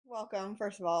Welcome,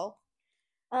 first of all.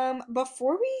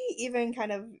 Before we even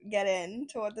kind of get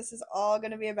into what this is all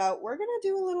going to be about, we're going to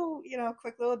do a little,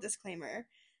 quick little disclaimer.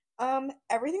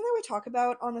 Everything that we talk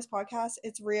about on this podcast,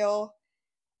 it's real.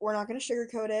 We're not going to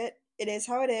sugarcoat it. It is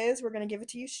how it is. We're going to give it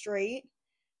to you straight.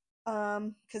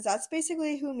 Because that's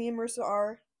basically who me and Marissa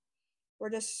are. We're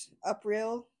just up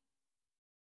real.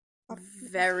 Up.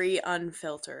 Very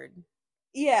unfiltered.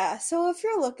 Yeah, so if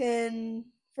you're looking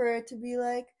for it to be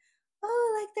like,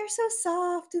 oh, like they're so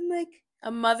soft and like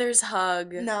A mother's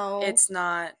hug. no, It's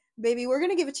not. baby, we're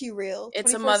gonna give it to you real.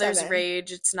 It's a 24/7. mother's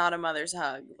rage. It's not a mother's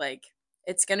hug. Like,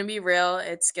 it's going to be real.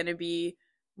 It's going to be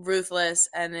ruthless.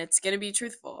 And it's going to be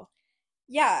truthful.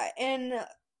 Yeah, and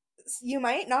you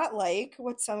might not like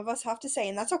what some of us have to say,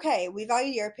 and that's okay. We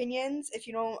value your opinions. If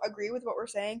you don't agree with what we're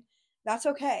saying, that's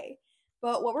okay.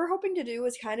 But what we're hoping to do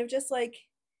is kind of just like,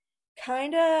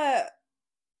 kind of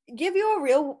give you a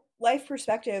real life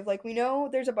perspective. Like, we know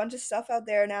there's a bunch of stuff out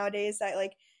there nowadays that,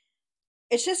 like,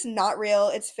 it's just not real.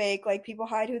 It's fake. Like, people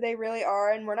hide who they really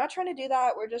are, and we're not trying to do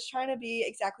that. We're just trying to be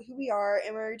exactly who we are,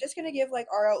 and we're just gonna give, like,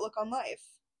 our outlook on life.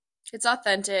 It's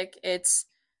authentic. It's,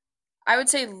 I would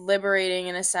say, liberating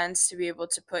in a sense to be able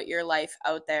to put your life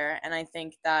out there. And I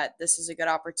think that this is a good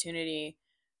opportunity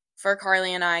for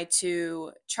Carly and I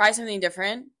to try something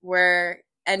different. We're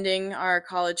ending our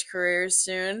college careers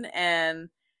soon, and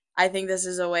I think this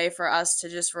is a way for us to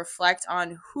just reflect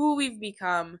on who we've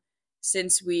become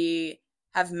since we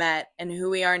have met and who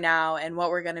we are now and what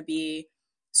we're going to be.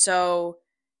 So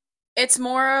it's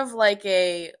more of like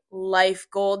a life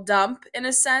goal dump in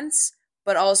a sense,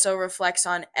 but also reflects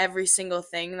on every single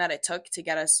thing that it took to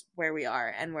get us where we are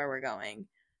and where we're going.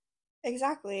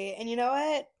 Exactly. And you know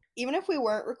what? Even if we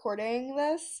weren't recording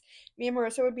this, me and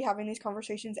Marissa would be having these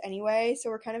conversations anyway. So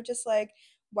we're kind of just like,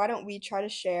 why don't we try to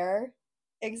share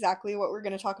exactly what we're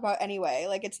going to talk about anyway?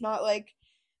 Like, it's not like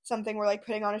something we're like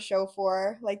putting on a show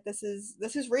for. Like, this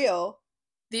is real.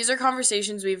 These are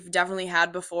conversations we've definitely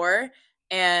had before,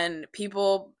 and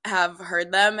people have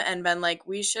heard them and been like,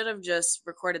 we should have just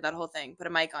recorded that whole thing, put a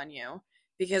mic on you,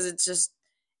 because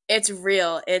it's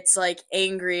real. It's like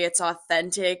angry, it's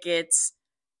authentic, it's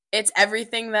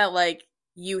everything that like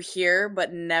you hear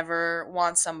but never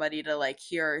want somebody to like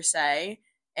hear or say.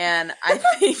 And I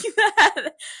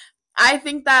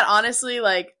think that honestly,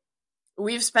 like,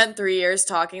 we've spent 3 years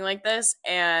talking like this,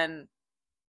 and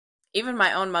even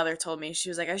my own mother told me, she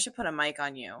was like, I should put a mic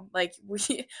on you. Like,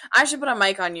 I should put a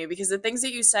mic on you because the things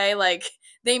that you say, like,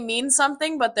 they mean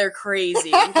something, but they're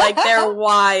crazy. Like, they're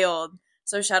wild.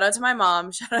 So shout out to my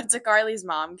mom. Shout out to Carly's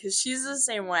mom, because she's the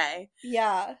same way.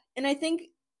 Yeah. And I think,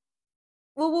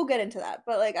 well, we'll get into that.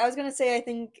 But like, I was gonna say, I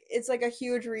think it's like a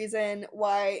huge reason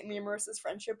why me and Marissa's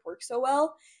friendship works so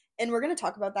well. And we're gonna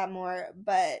talk about that more.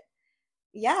 But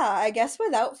yeah, I guess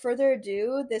without further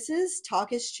ado, this is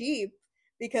Talk is Cheap.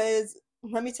 Because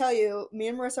let me tell you, me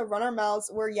and Marissa run our mouths,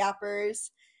 we're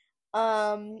yappers.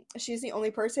 She's the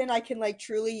only person I can like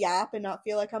truly yap and not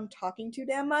feel like I'm talking too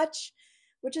damn much,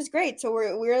 which is great. So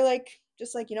we're like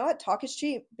just like, you know what, talk is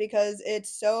cheap because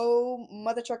it's so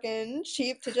mother trucking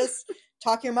cheap to just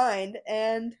talk your mind,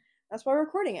 and that's why we're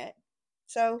recording it.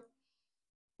 So,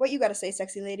 what you gotta say,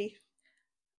 sexy lady?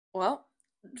 Well,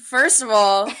 first of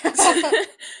all,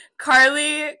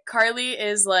 Carly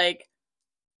is like,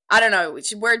 I don't know,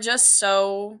 we're just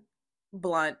so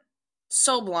blunt.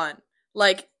 So blunt.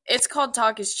 Like, it's called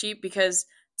Talk is Cheap because,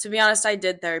 to be honest, I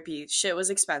did therapy. Shit was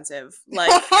expensive.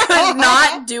 Like, could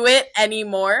not do it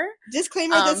anymore.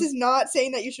 Disclaimer, this is not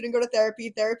saying that you shouldn't go to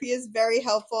therapy. Therapy is very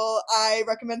helpful. I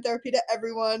recommend therapy to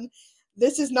everyone.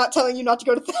 This is not telling you not to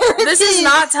go to therapy. This is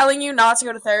not telling you not to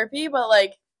go to therapy, but,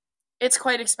 like, it's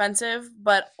quite expensive.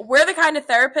 But we're the kind of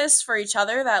therapists for each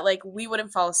other that, like, we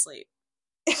wouldn't fall asleep.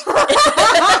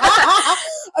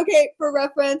 Okay, for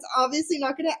reference, obviously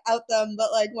not gonna out them,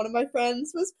 but like one of my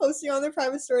friends was posting on their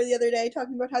private story the other day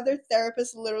talking about how their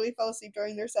therapist literally fell asleep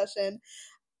during their session.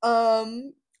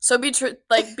 So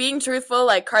being truthful,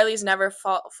 like, Carly's never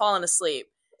fallen asleep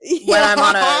when I'm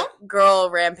on a girl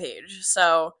rampage.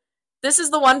 So this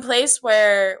is the one place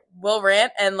where we'll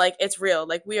rant and like it's real.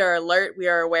 Like, we are alert, we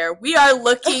are aware, we are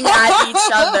looking at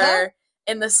each other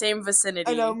in the same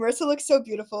vicinity. I know, Marissa looks so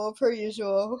beautiful, per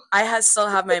usual. I still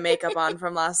have my makeup on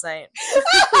from last night.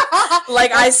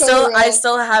 Like, I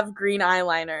still have green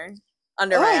eyeliner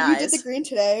under my eyes. You did the green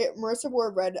today. Marissa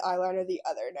wore red eyeliner the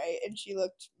other night, and she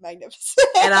looked magnificent.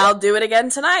 And I'll do it again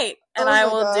tonight. And I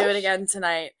will do it again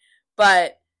tonight.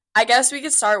 But I guess we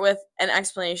could start with an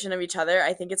explanation of each other.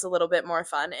 I think it's a little bit more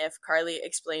fun if Carly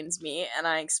explains me and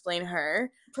I explain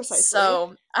her. Precisely.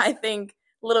 So I think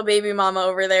little baby mama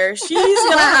over there. She's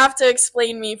gonna have to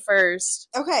explain me first.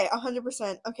 Okay,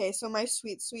 100%. Okay, so my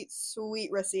sweet, sweet,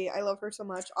 sweet Rissy, I love her so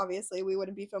much. Obviously, we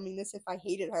wouldn't be filming this if I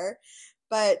hated her,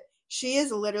 but she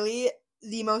is literally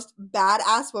the most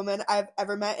badass woman I've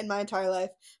ever met in my entire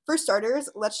life. For starters,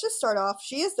 let's just start off.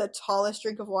 She is the tallest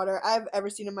drink of water I've ever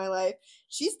seen in my life.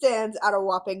 She stands at a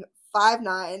whopping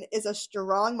 5'9", is a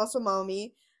strong muscle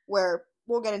mommy, where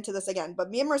we'll get into this again, but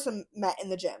me and Marissa met in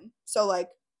the gym. So, like,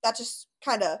 that just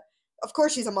kind of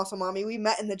course, she's a muscle mommy. We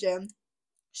met in the gym.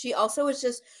 She also is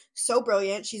just so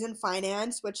brilliant. She's in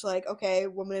finance, which, like, okay,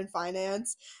 woman in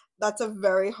finance, that's a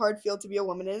very hard field to be a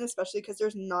woman in, especially because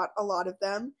there's not a lot of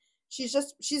them.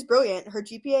 She's brilliant. Her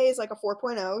GPA is like a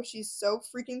 4.0. She's so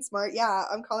freaking smart. Yeah,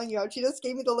 I'm calling you out. She just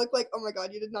gave me the look like, oh my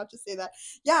God, you did not just say that.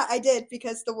 Yeah, I did,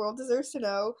 because the world deserves to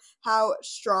know how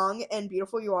strong and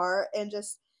beautiful you are. And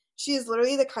just, she is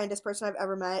literally the kindest person I've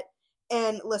ever met.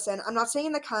 And listen, I'm not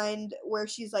saying the kind where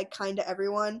she's like kind to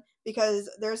everyone, because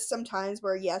there's some times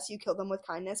where yes, you kill them with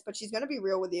kindness, but she's gonna be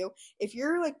real with you. If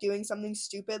you're like doing something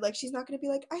stupid, like she's not gonna be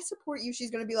like, I support you.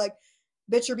 She's gonna be like,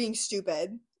 bitch, you're being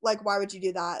stupid. Like, why would you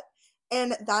do that?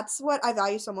 And that's what I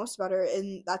value so most about her,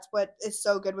 and that's what is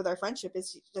so good with our friendship,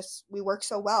 is just we work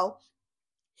so well.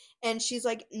 And she's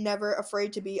like never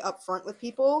afraid to be upfront with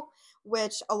people,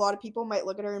 which a lot of people might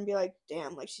look at her and be like,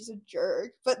 damn, like she's a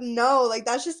jerk. But no, like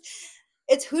that's just,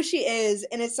 it's who she is,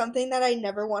 and it's something that I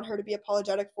never want her to be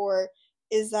apologetic for,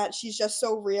 is that she's just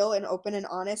so real and open and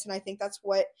honest. And I think that's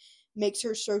what makes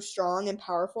her so strong and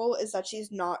powerful, is that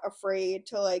she's not afraid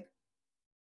to like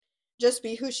just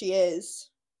be who she is.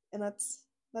 And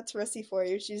that's Rissy for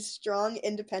you. She's strong,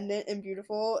 independent, and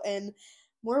beautiful in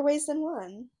more ways than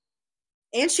one.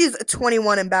 And she's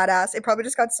 21 and badass. It probably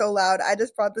just got so loud. I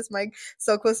just brought this mic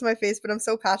so close to my face, but I'm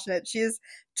so passionate. She's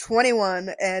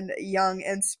 21 and young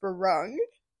and sprung.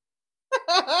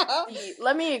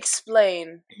 Let me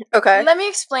explain. Okay. Let me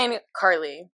explain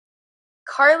Carly.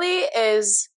 Carly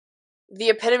is the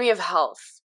epitome of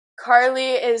health.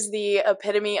 Carly is the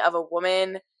epitome of a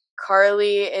woman.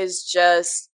 Carly is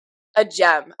just a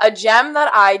gem. A gem that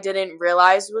I didn't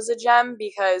realize was a gem,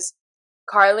 because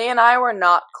Carly and I were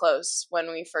not close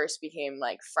when we first became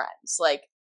like friends. Like,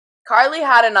 Carly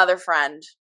had another friend.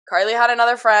 Carly had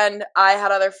another friend. I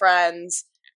had other friends.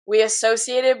 We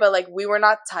associated, but like we were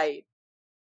not tight.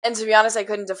 And to be honest, I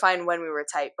couldn't define when we were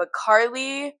tight. But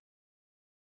Carly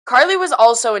was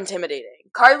also intimidating.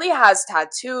 Carly has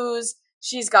tattoos.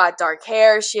 She's got dark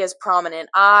hair. She has prominent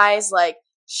eyes. Like,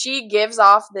 she gives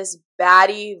off this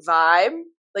baddie vibe,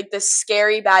 like this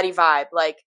scary baddie vibe.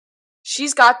 Like,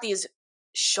 she's got these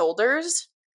shoulders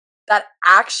that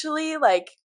actually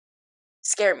like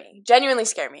scare me, genuinely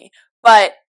scare me.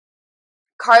 But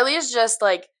Carly is just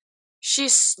like, she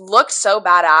looks so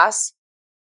badass,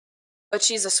 but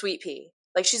she's a sweet pea.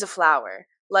 Like, she's a flower.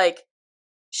 Like,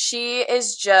 she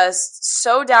is just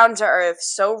so down to earth,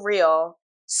 so real,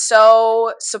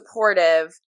 so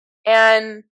supportive,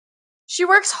 and she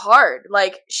works hard.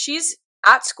 Like, she's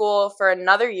at school for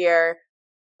another year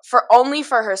for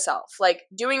herself. Like,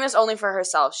 doing this only for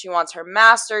herself. She wants her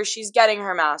master's. She's getting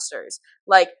her master's.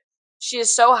 Like, she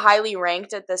is so highly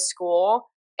ranked at this school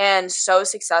and so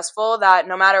successful that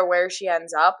no matter where she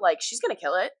ends up, like, she's gonna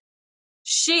kill it.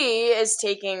 She is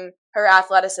taking her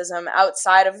athleticism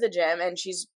outside of the gym and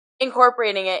she's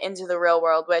incorporating it into the real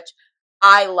world, which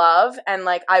I love. And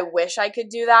like, I wish I could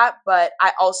do that, but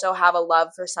I also have a love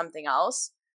for something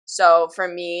else. So for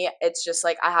me, it's just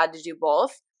like I had to do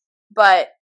both. But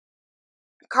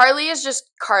Carly is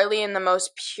just Carly in the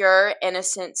most pure,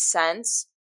 innocent sense.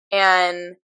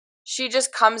 And she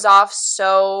just comes off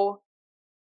so,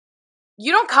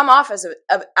 you don't come off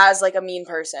as like a mean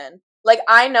person. Like,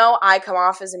 I know I come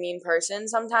off as a mean person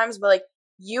sometimes, but like,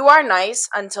 you are nice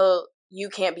until you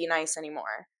can't be nice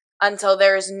anymore. Until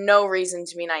there is no reason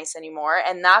to be nice anymore.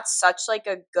 And that's such like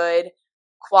a good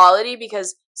quality,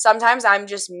 because sometimes I'm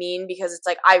just mean because it's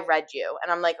like, I read you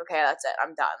and I'm like, okay, that's it.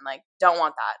 I'm done. Like, don't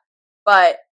want that.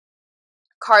 But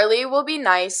Carly will be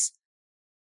nice,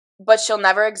 but she'll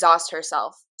never exhaust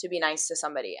herself to be nice to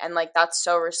somebody. And like, that's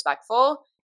so respectful.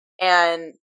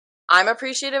 And I'm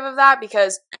appreciative of that,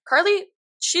 because Carly,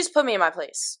 she's put me in my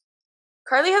place.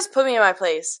 Carly has put me in my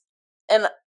place. And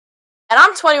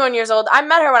I'm 21 years old. I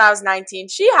met her when I was 19.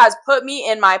 She has put me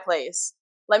in my place.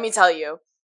 Let me tell you.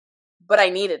 But I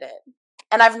needed it.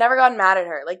 And I've never gotten mad at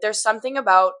her. Like, there's something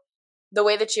about the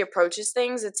way that she approaches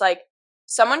things. It's like,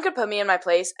 someone could put me in my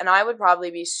place and I would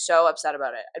probably be so upset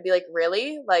about it. I'd be like,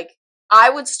 really? Like, I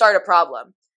would start a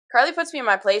problem. Carly puts me in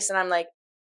my place and I'm like,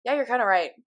 yeah, you're kind of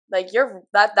right. Like,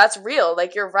 that's real.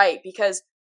 Like, you're right, because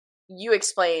you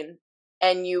explain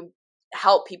and you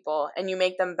help people and you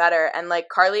make them better. And like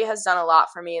Carly has done a lot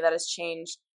for me that has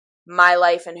changed my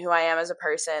life and who I am as a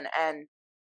person. And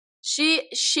she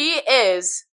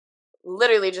is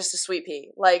literally just a sweet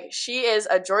pea. Like, she is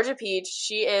a Georgia peach.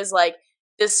 She is like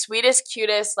the sweetest,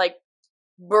 cutest, like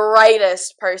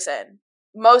brightest person,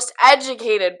 most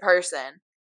educated person.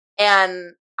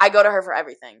 And I go to her for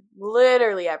everything,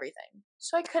 literally everything.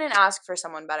 So I couldn't ask for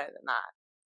someone better than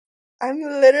that. I'm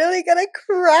literally gonna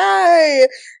cry.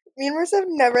 Me and Marissa have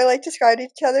never like described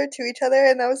each other to each other,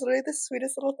 and that was literally the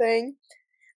sweetest little thing.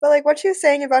 But like what she was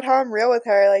saying about how I'm real with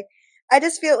her, like I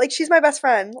just feel like she's my best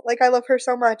friend. Like I love her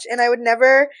so much, and I would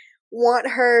never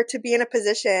want her to be in a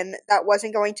position that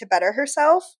wasn't going to better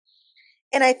herself.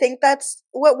 And I think that's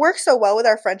what works so well with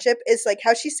our friendship is like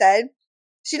how she said,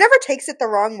 she never takes it the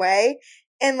wrong way.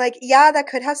 And like, yeah, that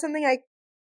could have something I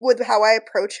with how I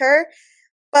approach her,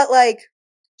 but like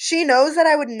she knows that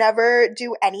I would never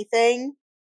do anything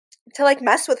to like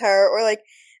mess with her or like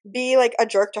be like a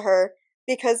jerk to her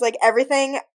because like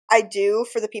everything I do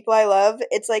for the people I love,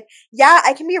 it's like, yeah,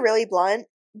 I can be really blunt,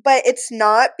 but it's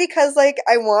not because like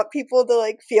I want people to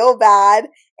like feel bad,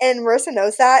 and Marissa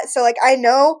knows that. So like I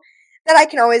know that I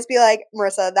can always be like,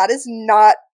 Marissa, that is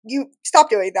not, you stop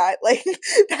doing that. Like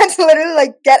that's literally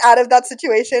like get out of that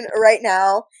situation right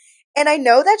now. And I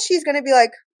know that she's going to be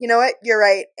like, you know what? You're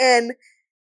right. And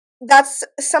that's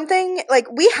something like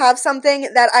we have something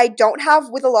that I don't have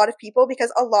with a lot of people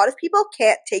because a lot of people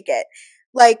can't take it.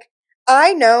 Like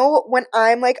I know when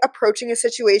I'm like approaching a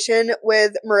situation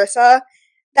with Marissa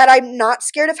that I'm not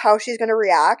scared of how she's going to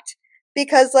react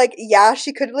because like yeah,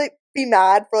 she could like be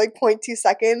mad for like 0.2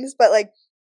 seconds, but like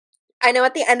I know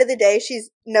at the end of the day she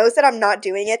knows that I'm not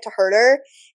doing it to hurt her.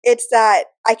 It's that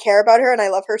I care about her and I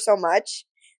love her so much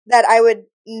that I would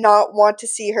not want to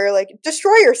see her like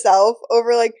destroy herself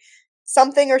over like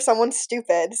something or someone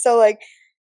stupid. So like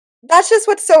that's just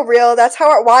what's so real. That's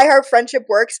why our friendship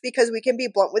works because we can be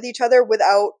blunt with each other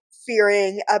without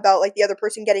fearing about like the other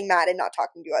person getting mad and not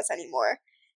talking to us anymore.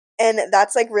 And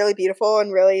that's like really beautiful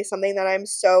and really something that I'm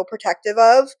so protective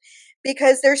of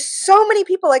because there's so many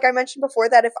people like I mentioned before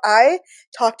that if I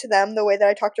talk to them the way that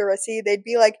I talk to Rissy, they'd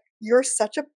be like, you're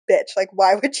such a bitch. Like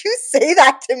why would you say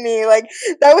that to me? Like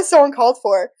that was so uncalled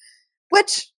for.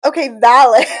 Which, okay,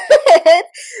 valid.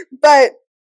 But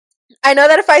I know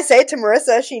that if I say it to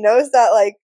Marissa, she knows that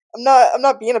like I'm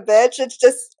not being a bitch. It's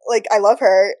just like I love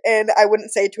her and I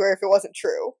wouldn't say it to her if it wasn't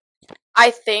true.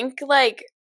 I think like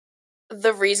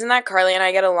the reason that Carly and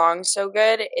I get along so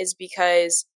good is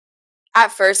because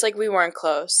at first, like, we weren't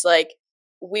close. Like,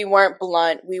 we weren't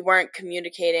blunt. We weren't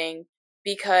communicating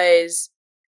because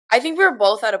I think we were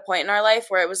both at a point in our life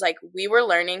where it was like we were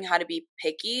learning how to be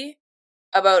picky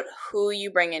about who you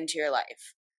bring into your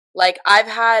life. Like, I've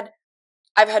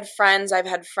had friends, I've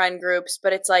had friend groups,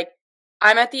 but it's like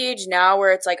I'm at the age now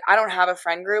where it's like I don't have a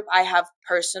friend group. I have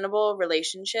personable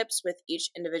relationships with each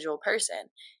individual person.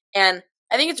 And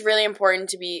I think it's really important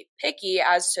to be picky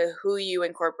as to who you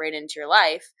incorporate into your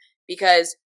life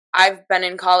because I've been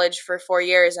in college for 4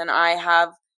 years and I have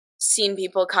seen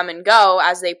people come and go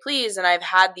as they please, and I've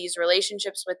had these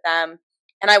relationships with them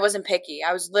and I wasn't picky.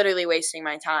 I was literally wasting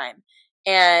my time.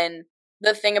 And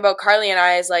the thing about Carly and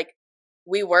I is like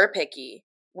we were picky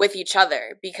with each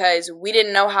other because we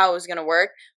didn't know how it was going to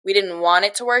work. We didn't want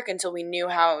it to work until we knew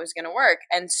how it was going to work.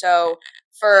 And so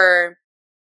for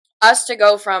us to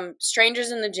go from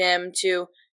strangers in the gym to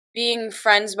being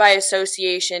friends by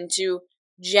association to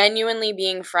genuinely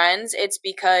being friends, it's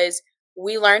because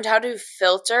we learned how to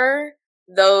filter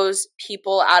those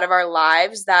people out of our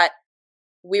lives that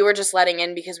we were just letting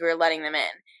in because we were letting them in.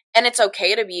 And it's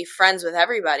okay to be friends with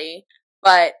everybody,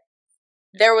 but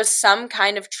there was some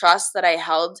kind of trust that I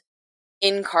held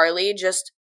in Carly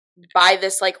just by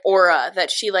this like aura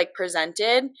that she like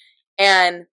presented.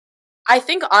 And I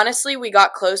think honestly we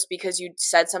got close because you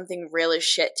said something real as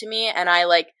shit to me and I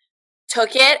like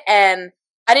took it and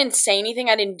I didn't say anything,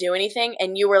 I didn't do anything,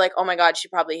 and you were like, "Oh my god, she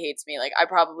probably hates me." Like I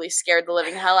probably scared the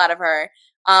living hell out of her.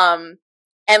 And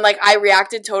like I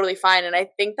reacted totally fine, and I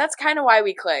think that's kind of why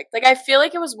we clicked. Like I feel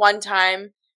like it was one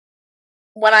time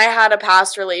when I had a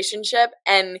past relationship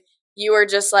and you were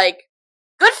just like,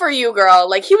 "Good for you, girl."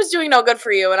 Like he was doing no good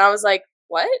for you, and I was like,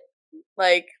 "What?"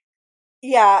 Like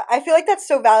Yeah, I feel like that's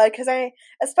so valid because I,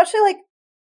 especially like,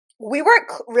 we weren't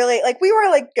really, like, we were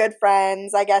like good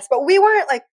friends, I guess, but we weren't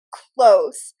like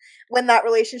close when that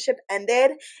relationship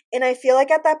ended. And I feel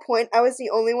like at that point, I was the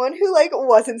only one who like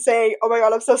wasn't saying, oh my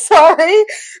god, I'm so sorry.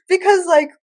 Because like,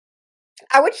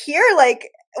 I would hear like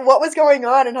what was going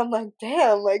on and I'm like,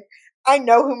 damn, like, I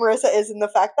know who Marissa is and the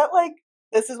fact that like,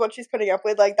 this is what she's putting up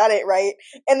with, like, that ain't right.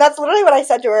 And that's literally what I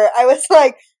said to her. I was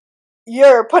like,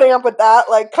 you're putting up with that?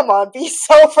 Like, come on, be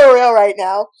so for real right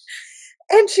now.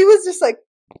 And she was just like,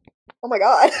 oh my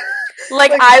God.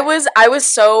 Like Like, I was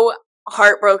so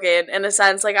heartbroken in a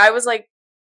sense. Like I was like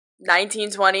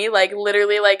 19, 20, like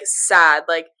literally like sad,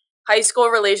 like high school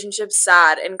relationship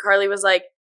sad. And Carly was like,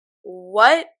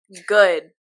 what good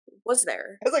was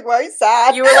there? I was like, why are you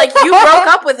sad? You were like, you broke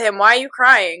up with him. Why are you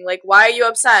crying? Like, why are you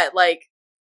upset? Like,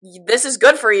 this is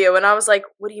good for you. And I was like,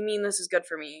 what do you mean this is good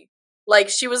for me? Like,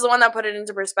 she was the one that put it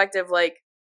into perspective. Like,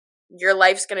 your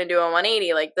life's gonna do a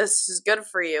 180. Like, this is good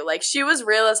for you. Like, she was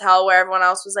real as hell, where everyone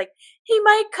else was like, he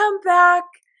might come back.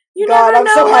 You God, never I'm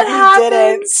know so what happy you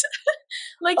didn't. happens.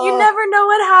 Like, you Oh, never know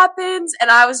what happens. And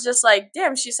I was just like,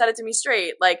 damn, she said it to me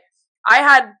straight. Like, I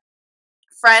had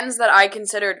friends that I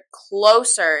considered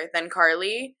closer than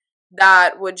Carly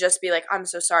that would just be like, I'm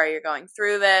so sorry you're going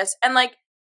through this. And like,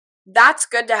 that's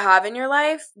good to have in your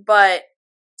life, but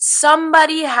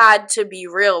somebody had to be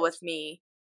real with me.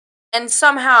 And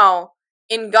somehow,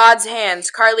 in God's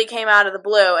hands, Carly came out of the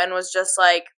blue and was just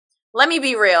like, let me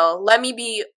be real. Let me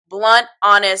be blunt,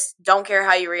 honest, don't care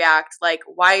how you react. Like,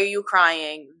 why are you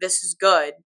crying? This is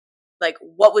good. Like,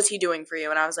 what was he doing for you?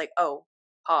 And I was like, oh,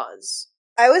 pause.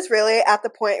 I was really at the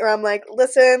point where I'm like,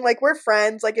 listen, like, we're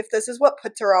friends. Like, if this is what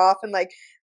puts her off and, like,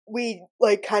 we,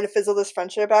 like, kind of fizzle this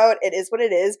friendship out, it is what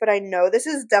it is. But I know this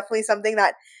is definitely something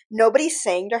that nobody's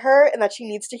saying to her and that she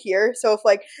needs to hear. So if,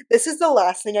 like, this is the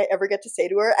last thing I ever get to say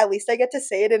to her, at least I get to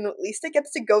say it and at least it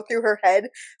gets to go through her head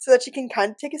so that she can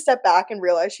kind of take a step back and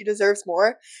realize she deserves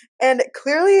more. And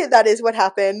clearly that is what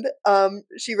happened.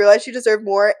 She realized she deserved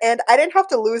more and I didn't have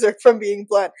to lose her from being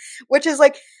blunt, which is,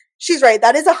 like, she's right.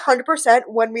 That is 100%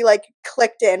 when we, like,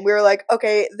 clicked in. We were like,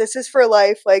 okay, this is for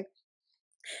life. Like,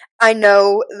 I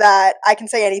know that I can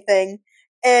say anything.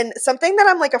 And something that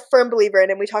I'm, like, a firm believer in,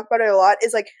 and we talk about it a lot,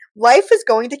 is like, life is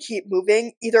going to keep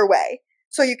moving either way.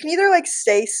 So you can either, like,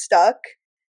 stay stuck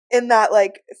in that,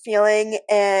 like, feeling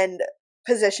and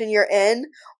position you're in,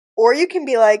 or you can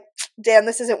be like, damn,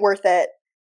 this isn't worth it,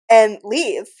 and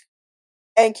leave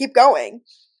and keep going.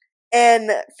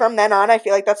 And from then on, I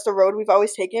feel like that's the road we've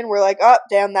always taken. We're like, oh,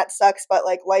 damn, that sucks, but,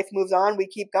 like, life moves on. We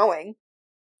keep going.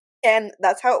 And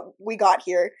that's how we got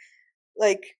here.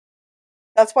 Like,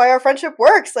 that's why our friendship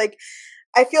works. Like,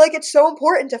 I feel like it's so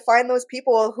important to find those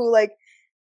people who, like,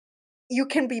 you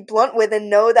can be blunt with and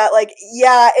know that, like,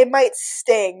 yeah, it might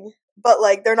sting, but,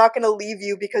 like, they're not going to leave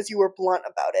you because you were blunt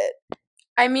about it.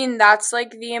 I mean, that's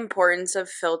like the importance of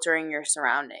filtering your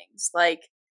surroundings. Like,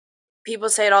 people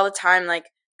say it all the time, like,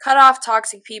 cut off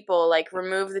toxic people, like,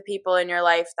 remove the people in your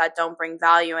life that don't bring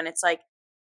value. And it's like,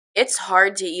 it's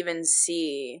hard to even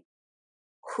see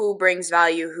who brings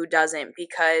value, who doesn't,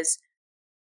 because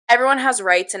everyone has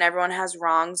rights and everyone has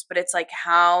wrongs, but it's like,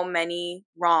 how many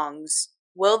wrongs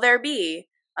will there be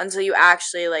until you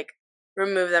actually, like,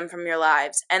 remove them from your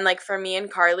lives? And, like, for me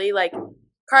and Carly, like,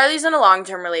 Carly's in a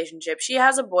long-term relationship. She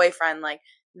has a boyfriend. Like,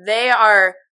 they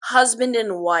are husband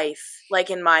and wife, like,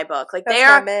 in my book. Like, That's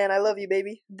my man. I love you,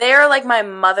 baby. they're like my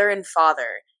mother and father.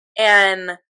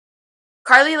 And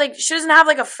Carly, like, she doesn't have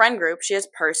like a friend group. She has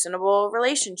personable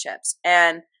relationships.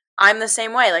 And I'm the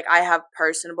same way. Like, I have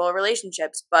personable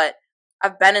relationships, but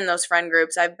I've been in those friend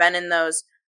groups. I've been in those,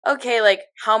 okay, like,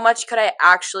 how much could I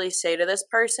actually say to this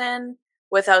person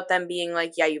without them being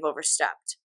like, yeah, you've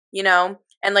overstepped, you know?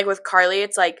 And like with Carly,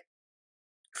 it's like,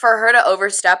 for her to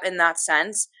overstep in that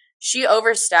sense, she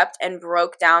overstepped and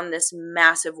broke down this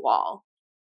massive wall.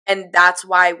 And that's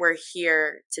why we're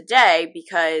here today,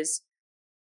 because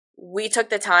we took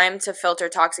the time to filter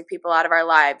toxic people out of our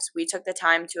lives. We took the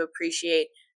time to appreciate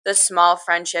the small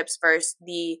friendships versus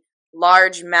the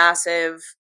large, massive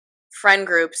friend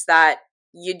groups that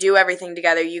you do everything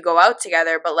together, you go out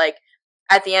together, but like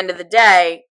at the end of the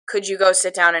day, could you go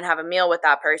sit down and have a meal with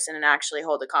that person and actually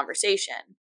hold a conversation?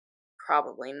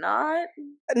 Probably not.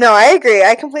 No, I agree.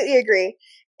 I completely agree.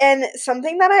 And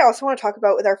something that I also want to talk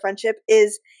about with our friendship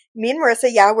is me and Marissa,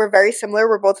 yeah, we're very similar.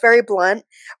 We're both very blunt,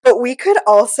 but we could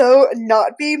also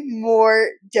not be more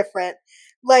different.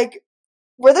 Like,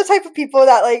 we're the type of people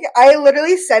that, like, I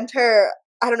literally sent her,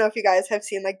 I don't know if you guys have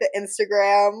seen, like, the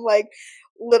Instagram, like,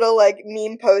 little, like,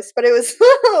 meme post, but it was,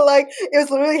 like, it was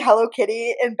literally Hello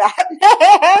Kitty and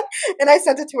Batman, and I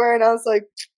sent it to her, and I was like,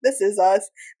 this is us,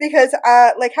 because,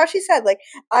 like, how she said, like,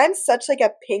 I'm such, like,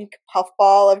 a pink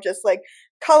puffball of just, like,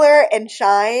 color and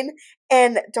shine,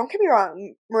 and don't get me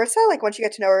wrong, Marissa, like, once you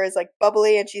get to know her, is, like,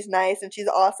 bubbly, and she's nice, and she's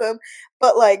awesome,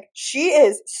 but, like, she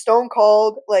is stone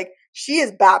cold, like, she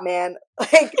is Batman.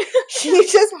 Like,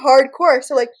 she's just hardcore.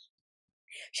 So, like,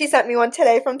 she sent me one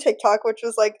today from TikTok, which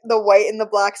was, like, the white and the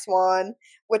black swan,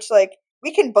 which, like,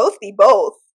 we can both be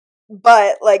both.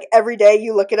 but like every day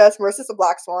you look at us, Marissa's the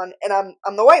black swan and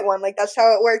I'm the white one. Like that's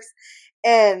how it works.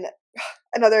 And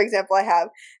another example I have.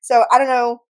 So I don't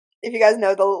know if you guys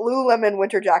know the Lululemon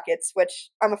winter jackets, which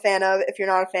I'm a fan of. If you're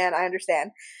not a fan, I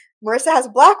understand. Marissa has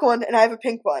a black one and I have a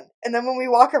pink one. And then when we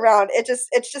walk around,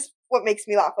 it's just what makes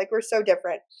me laugh. Like we're so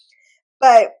different.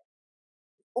 But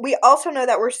we also know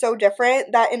that we're so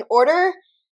different that in order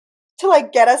to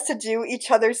like get us to do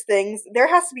each other's things, there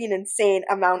has to be an insane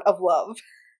amount of love.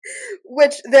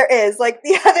 Which there is. Like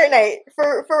the other night,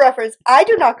 for reference, I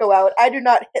do not go out. I do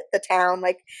not hit the town.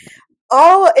 Like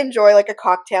I'll enjoy like a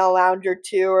cocktail lounge or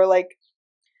two or like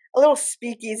a little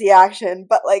speakeasy action,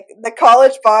 but like the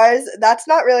college bars, that's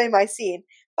not really my scene.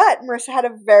 But Marissa had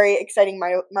a very exciting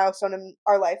milestone in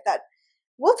our life that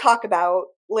we'll talk about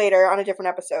later on a different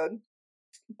episode.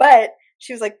 But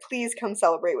she was like, please come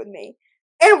celebrate with me.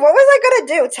 And what was I going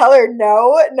to do? Tell her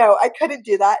no? No, I couldn't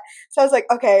do that. So I was like,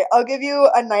 okay, I'll give you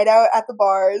a night out at the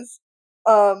bars.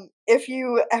 If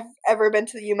you have ever been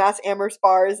to the UMass Amherst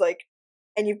bars, like,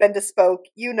 and you've been to Spoke,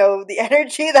 you know the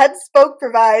energy that Spoke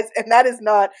provides, and that is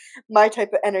not my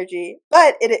type of energy,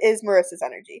 but it is Marissa's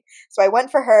energy. So I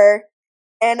went for her,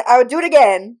 and I would do it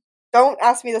again. Don't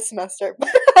ask me this semester, but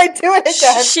I'd do it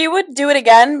again. She would do it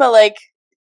again, but like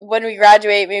when we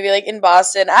graduate, maybe like in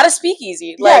Boston at a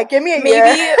speakeasy. Like, yeah, give me a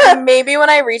year. Maybe when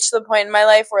I reach the point in my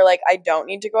life where like I don't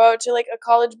need to go out to like a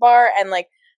college bar, and like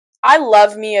I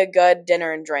love me a good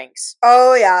dinner and drinks.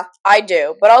 Oh yeah, I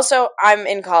do. But also I'm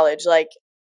in college. Like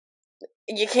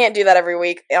you can't do that every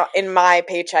week in my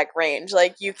paycheck range.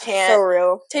 Like you can't so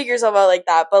real. take yourself out like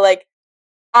that. But like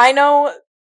I know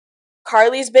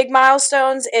Carly's big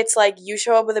milestones, it's like you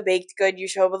show up with a baked good, you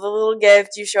show up with a little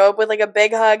gift, you show up with like a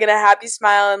big hug and a happy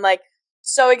smile and like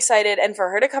so excited. And for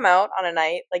her to come out on a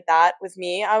night like that with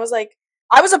me, I was like,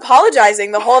 I was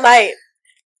apologizing the whole night.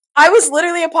 I was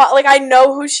literally like, I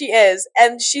know who she is,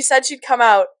 and she said she'd come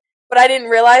out, but I didn't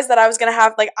realize that I was gonna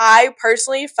have, like, I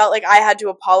personally felt like I had to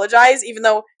apologize, even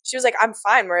though she was like, I'm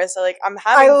fine, Marissa, like, I'm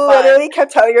having fun. I literally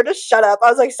kept telling her to shut up. I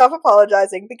was like, stop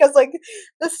apologizing, because, like,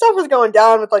 this stuff was going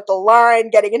down with, like, the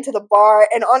line, getting into the bar,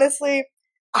 and honestly,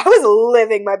 I was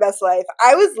living my best life.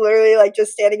 I was literally, like,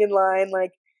 just standing in line,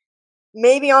 like,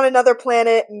 maybe on another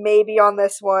planet, maybe on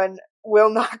this one.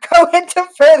 Will not go into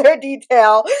further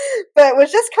detail, but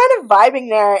was just kind of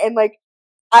vibing there. And like,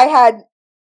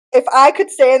 if I could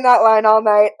stay in that line all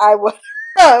night, I would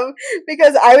have,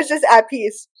 because I was just at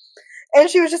peace. And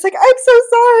she was just like, I'm so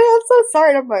sorry.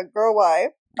 And I'm like, girl, why?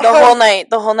 The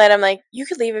whole night, I'm like, you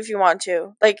could leave if you want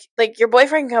to. Like your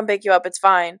boyfriend can come pick you up. It's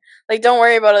fine. Like, don't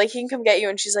worry about it. Like, he can come get you.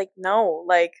 And she's like, no.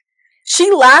 Like,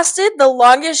 she lasted the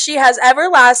longest she has ever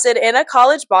lasted in a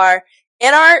college bar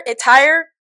in our entire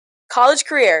college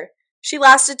career. She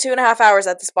lasted 2.5 hours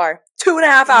at this bar.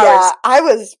 2.5 hours. Yeah, I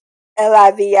was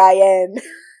LIVIN.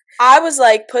 I was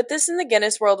like, put this in the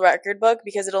Guinness World Record book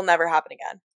because it'll never happen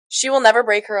again. She will never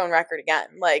break her own record again.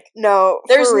 Like, no,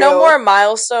 there's no more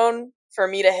milestone for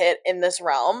me to hit in this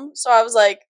realm. So I was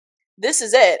like, this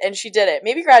is it. And she did it.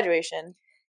 Maybe graduation.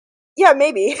 Yeah,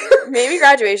 maybe. Maybe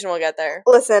graduation will get there.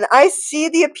 Listen, I see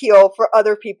the appeal for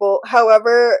other people.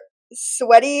 However,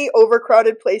 sweaty,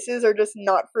 overcrowded places are just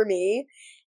not for me.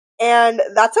 And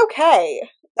that's okay.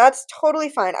 That's totally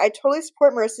fine. I totally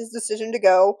support Marissa's decision to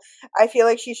go. I feel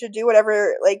like she should do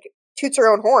whatever, like, toots her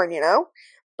own horn, you know?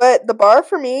 But the bar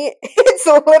for me, it's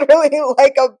literally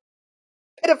like a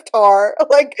pit of tar.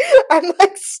 Like, I'm,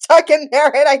 like, stuck in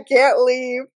there and I can't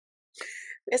leave.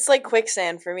 It's like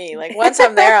quicksand for me. Like, once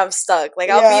I'm there, I'm stuck. Like,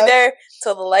 I'll be there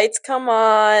till the lights come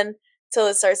on, till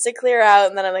it starts to clear out,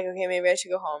 and then I'm like, okay, maybe I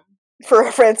should go home. For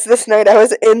reference, this night I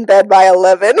was in bed by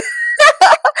 11.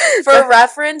 For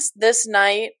reference, this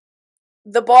night,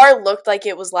 the bar looked like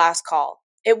it was last call.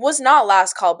 It was not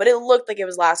last call, but it looked like it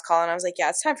was last call, and I was like, yeah,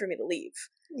 it's time for me to leave.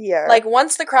 Yeah. Like,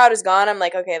 once the crowd is gone, I'm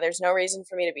like, okay, there's no reason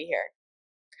for me to be here.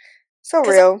 So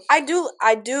real. I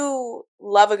do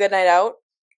love a good night out.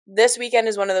 This weekend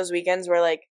is one of those weekends where,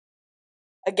 like,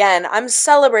 again, I'm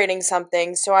celebrating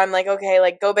something, so I'm like, okay,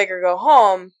 like, go big or go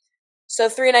home. So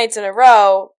 3 nights in a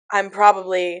row, I'm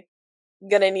probably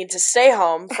gonna need to stay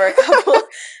home for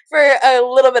a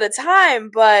little bit of time,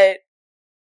 but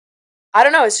I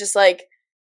don't know, it's just like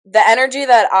the energy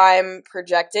that I'm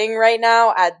projecting right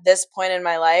now at this point in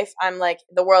my life, I'm like,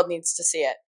 the world needs to see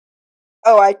it.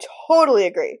 Oh, I totally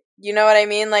agree. You know what I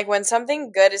mean? Like, when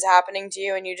something good is happening to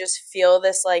you and you just feel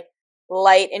this, like,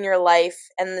 light in your life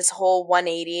and this whole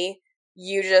 180,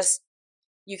 you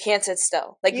can't sit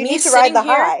still. Like, you need to ride the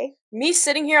high. Me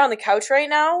sitting here on the couch right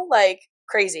now, like,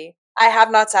 crazy. I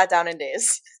have not sat down in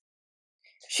days.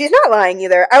 She's not lying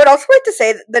either. I would also like to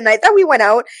say that the night that we went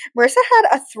out, Marissa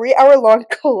had a 3 hour long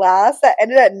class that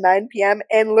ended at 9 p.m.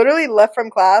 and literally left from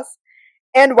class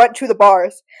and went to the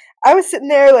bars. I was sitting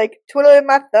there like twiddling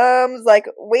my thumbs, like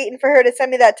waiting for her to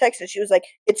send me that text, and she was like,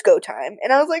 "It's go time,"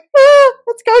 and I was like, "Ah,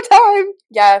 it's go time."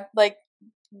 Yeah, like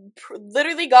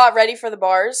literally got ready for the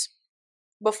bars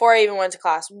before I even went to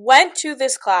class. Went to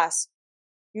this class,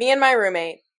 me and my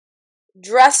roommate,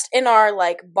 dressed in our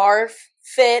like bar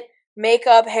fit,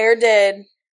 makeup, hair did.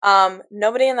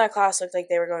 Nobody in that class looked like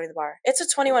they were going to the bar. It's a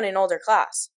 21 and older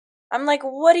class. I'm like,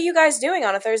 what are you guys doing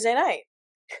on a Thursday night?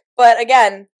 But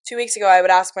again, 2 weeks ago, I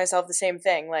would ask myself the same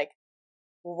thing. Like,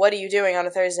 what are you doing on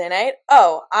a Thursday night?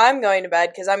 Oh, I'm going to bed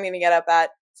because I'm going to get up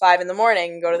at 5 in the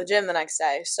morning and go to the gym the next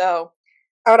day. So,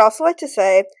 I would also like to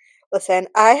say, listen,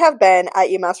 I have been at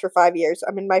UMass for 5 years.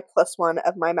 I'm in my +1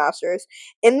 of my master's.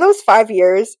 In those 5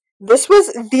 years, this was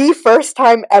the first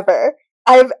time ever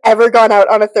I've ever gone out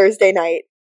on a Thursday night.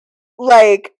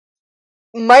 Like,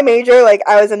 my major, like,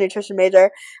 I was a nutrition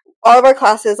major. All of our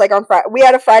classes, like, on Friday, we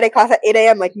had a Friday class at 8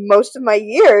 a.m., like, most of my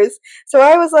years. So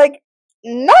I was like,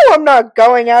 no, I'm not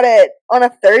going out on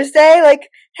a Thursday. Like,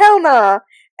 hell nah.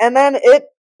 And then it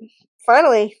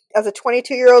finally, as a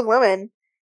 22-year-old woman,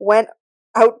 went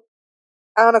out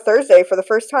on a Thursday for the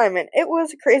first time, and it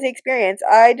was a crazy experience.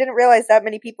 I didn't realize that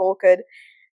many people could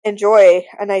enjoy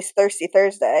a nice thirsty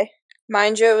Thursday.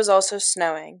 mind you, it was also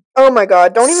snowing. Oh my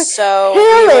god, don't even. So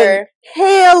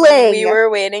Hailing! we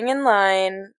were waiting in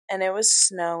line, and it was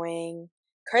snowing.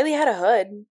 Carly had a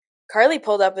hood. Carly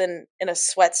pulled up in a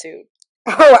sweatsuit.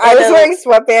 Oh, I was wearing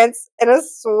sweatpants and a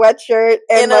sweatshirt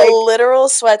and in a literal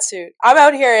sweatsuit. I'm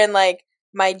out here in like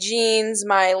my jeans,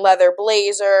 my leather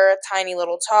blazer, a tiny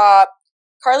little top.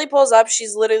 Carly pulls up.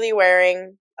 She's literally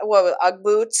wearing Ugg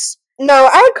boots. No,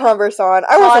 I had Converse on.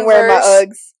 I wasn't wearing my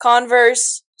Uggs.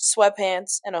 Converse,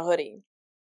 sweatpants, and a hoodie.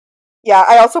 Yeah,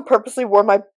 I also purposely wore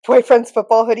my boyfriend's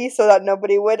football hoodie so that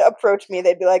nobody would approach me.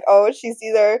 They'd be like, "Oh, she's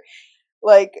either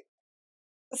like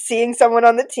seeing someone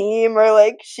on the team or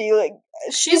like she's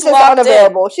just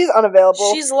unavailable. She's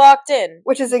unavailable. She's locked in.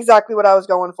 Which is exactly what I was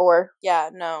going for. Yeah,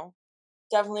 no.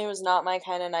 Definitely was not my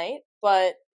kind of night,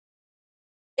 but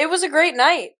it was a great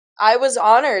night. I was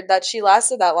honored that she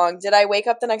lasted that long. Did I wake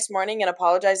up the next morning and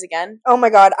apologize again? Oh my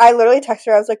god, I literally texted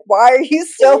her. I was like, "Why are you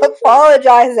still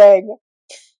apologizing?"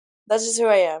 That's just who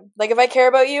I am. Like, if I care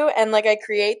about you and like I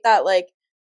create that like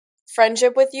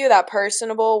friendship with you, that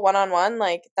personable one-on-one,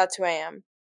 like that's who I am.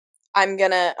 I'm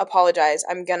gonna apologize.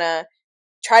 I'm gonna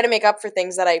try to make up for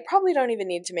things that I probably don't even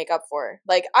need to make up for.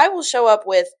 Like, I will show up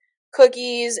with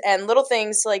cookies and little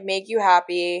things to like make you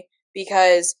happy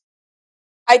because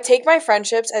I take my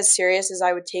friendships as serious as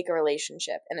I would take a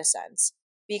relationship in a sense.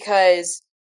 Because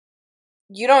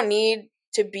you don't need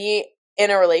to be in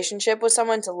a relationship with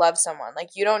someone to love someone. Like,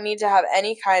 you don't need to have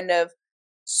any kind of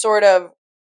sort of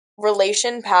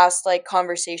relation past like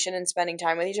conversation and spending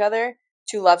time with each other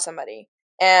to love somebody.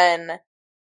 And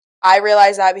I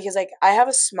realize that because like I have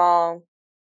a small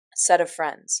set of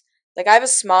friends. Like, I have a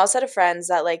small set of friends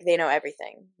that like they know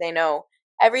everything. They know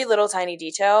every little tiny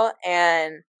detail,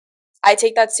 and I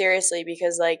take that seriously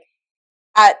because like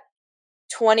at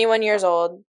 21 years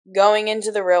old, going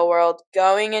into the real world,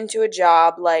 going into a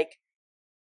job, like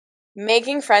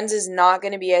making friends is not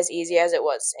going to be as easy as it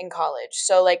was in college.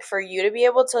 So like for you to be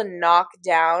able to knock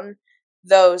down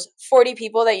those 40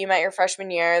 people that you met your freshman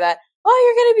year that, oh,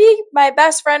 you're going to be my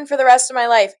best friend for the rest of my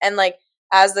life. And like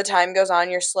as the time goes on,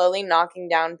 you're slowly knocking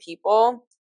down people.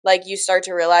 Like you start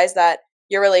to realize that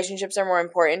your relationships are more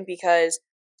important because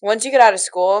once you get out of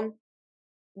school,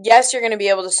 yes, you're going to be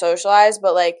able to socialize,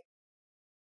 but like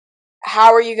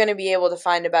how are you going to be able to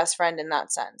find a best friend in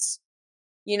that sense?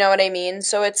 You know what I mean?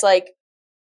 So it's like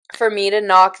for me to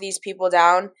knock these people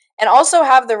down and also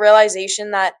have the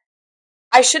realization that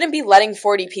I shouldn't be letting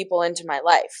 40 people into my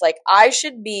life. Like, I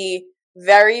should be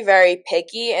very, very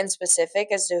picky and specific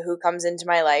as to who comes into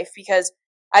my life because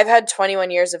I've had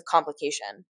 21 years of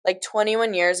complication. Like,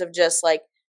 21 years of just, like,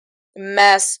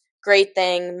 mess, great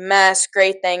thing, mess,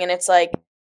 great thing. And it's like,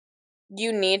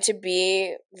 you need to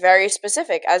be very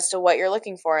specific as to what you're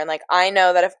looking for. And, like, I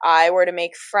know that if I were to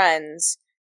make friends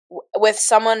with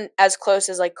someone as close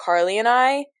as, like, Carly and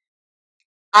I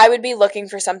would be looking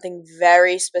for something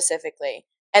very specifically.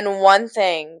 And one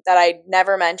thing that I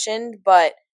never mentioned,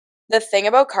 but the thing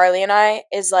about Carly and I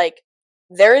is like,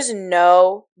 there is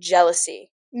no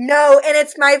jealousy. No, and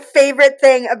it's my favorite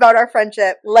thing about our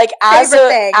friendship. Like, as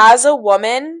a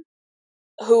woman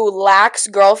who lacks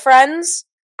girlfriends,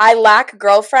 I lack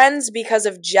girlfriends because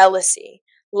of jealousy.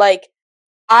 Like,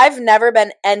 I've never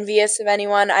been envious of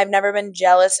anyone. I've never been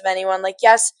jealous of anyone. Like,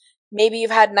 yes, maybe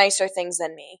you've had nicer things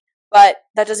than me, but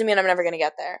that doesn't mean I'm never going to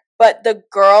get there. But the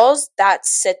girls that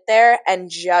sit there and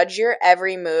judge your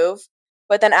every move,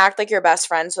 but then act like your best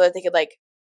friend so that they could like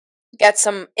get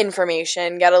some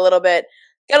information, get a little bit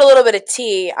of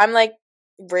tea. I'm like,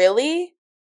 really?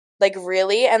 Like,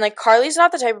 really? And like, Carly's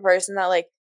not the type of person that like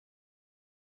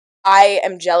I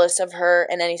am jealous of her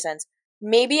in any sense.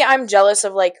 Maybe I'm jealous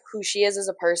of like who she is as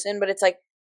a person, but it's like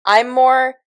I'm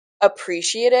more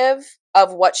appreciative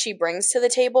of what she brings to the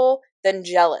table than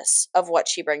jealous of what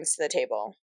she brings to the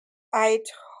table. I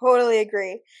totally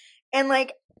agree. And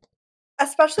like,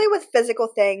 especially with physical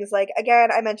things, like again,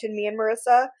 I mentioned me and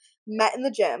Marissa met in the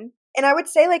gym. And I would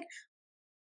say like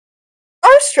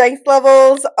our strength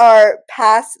levels are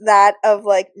past that of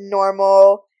like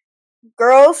normal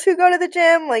girls who go to the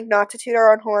gym, like not to toot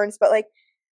our own horns, but like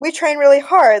we train really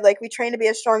hard. Like we train to be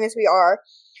as strong as we are.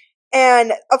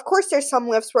 And of course there's some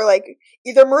lifts where like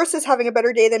either Marissa's having a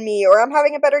better day than me or I'm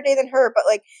having a better day than her, but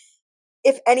like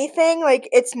if anything, like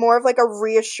it's more of like a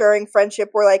reassuring friendship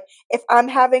where like if I'm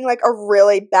having like a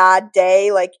really bad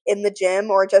day like in the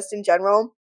gym or just in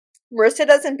general, Marissa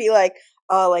doesn't be like,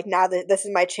 oh, like now that this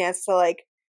is my chance to like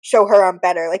show her I'm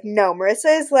better. Like no,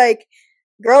 Marissa is like,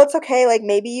 girl, it's okay. Like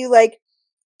maybe you like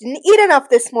didn't eat enough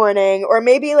this morning, or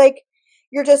maybe like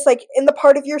you're just like in the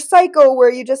part of your cycle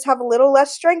where you just have a little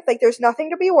less strength. Like there's nothing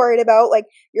to be worried about. Like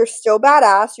you're still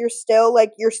badass. You're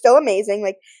still amazing.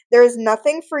 Like there's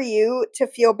nothing for you to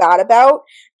feel bad about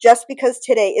just because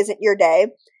today isn't your day.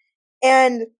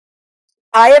 And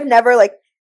I have never like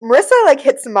Marissa like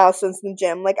hits some milestones in the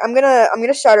gym. Like I'm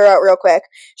gonna shout her out real quick.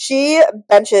 She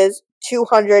benches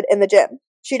 200 in the gym.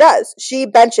 She does. She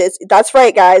benches. That's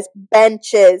right, guys.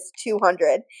 Benches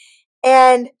 200.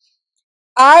 And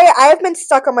I've been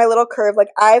stuck on my little curve. Like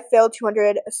I've failed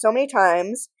 200 so many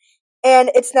times, and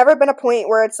it's never been a point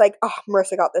where it's like, oh,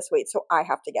 Marissa got this weight, so I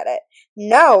have to get it.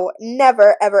 No,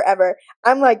 never, ever, ever.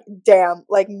 I'm like, damn,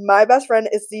 like my best friend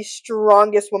is the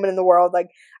strongest woman in the world. Like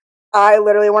I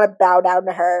literally want to bow down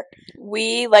to her.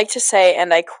 We like to say,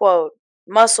 and I quote,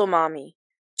 muscle mommy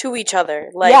to each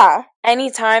other. Like, Yeah.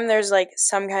 anytime there's like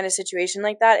some kind of situation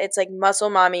like that, it's like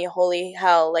muscle mommy, holy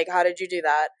hell, like, how did you do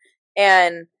that?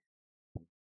 And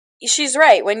she's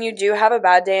right. When you do have a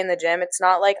bad day in the gym, it's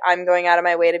not like I'm going out of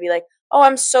my way to be like, oh,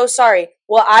 I'm so sorry.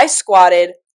 Well, I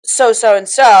squatted and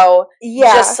so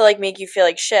Yeah. just to like make you feel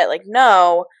like shit. Like,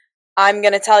 no, I'm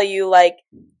going to tell you like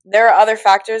there are other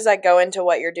factors that go into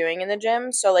what you're doing in the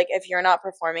gym. So like if you're not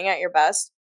performing at your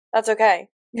best, that's okay.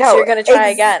 Because No, you're going to try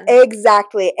again.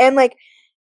 Exactly. And like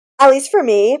at least for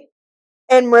me,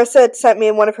 and Marissa sent me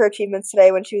one of her achievements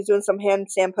today when she was doing some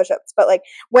handstand push-ups. But like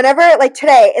whenever like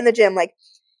today in the gym, like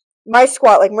my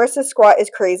squat, like Marissa's squat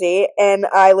is crazy and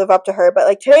I live up to her. But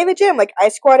like today in the gym, like I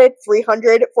squatted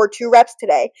 300 for 2 reps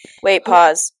today. Wait,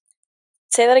 pause.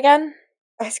 Say that again.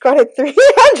 I squatted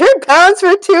 300 pounds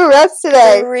for 2 reps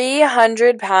today.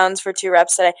 300 pounds for 2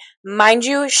 reps today. Mind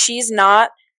you, she is not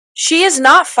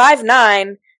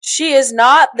 5'9". She is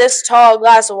not this tall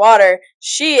glass of water.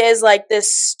 She is like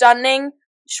this stunning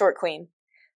short queen.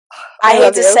 I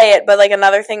hate to say it, but like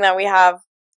another thing that we have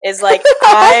is like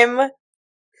I'm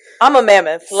a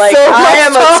mammoth. Like so I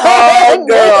am a tall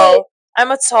girl.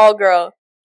 I'm a tall girl.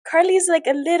 Carly's like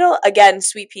a little, again,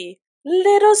 sweet pea.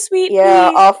 Little sweet pea.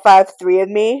 Yeah, all 5'3" of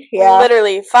me. Yeah.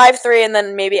 Literally 5'3", and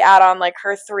then maybe add on like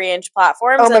her 3-inch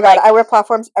platforms. Oh my god, I wear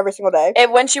platforms every single day.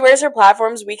 When she wears her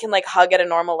platforms, we can like hug at a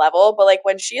normal level, but like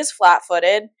when she is flat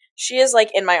footed, she is like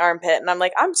in my armpit, and I'm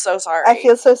like, I'm so sorry. I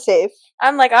feel so safe.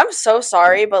 I'm like, I'm so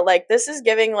sorry, but like this is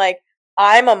giving like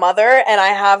I'm a mother and I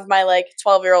have my like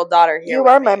 12-year-old daughter here. You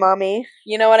are my mommy.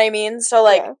 You know what I mean? So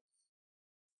like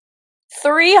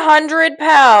 300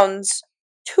 pounds,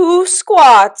 2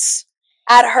 squats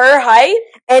at her height.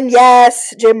 And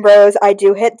yes, gym bros, I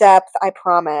do hit depth, I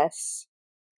promise.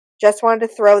 Just wanted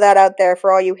to throw that out there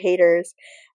for all you haters.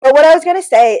 But what I was going to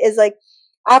say is like,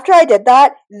 after I did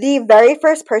that, the very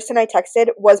first person I texted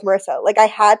was Marissa. Like, I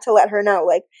had to let her know.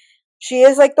 Like, she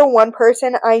is like the one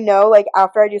person I know, like,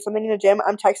 after I do something in the gym,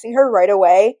 I'm texting her right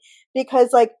away because,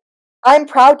 like, I'm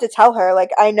proud to tell her. Like,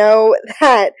 I know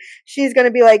that she's going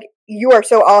to be like, you are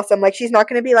so awesome. Like, she's not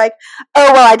going to be like,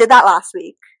 oh, well, I did that last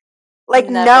week. Like,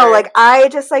 never. No, like, I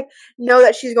just, like, know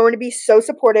that she's going to be so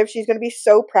supportive. She's going to be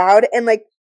so proud. And, like,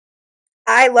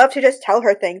 I love to just tell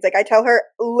her things. Like, I tell her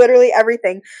literally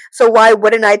everything. So why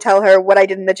wouldn't I tell her what I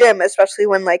did in the gym? Especially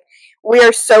when, like, we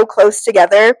are so close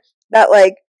together that,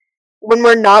 like, when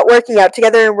we're not working out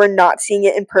together and we're not seeing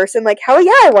it in person, like, hell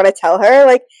yeah, I want to tell her.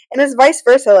 Like, and it's vice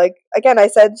versa. Like, again, I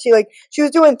said she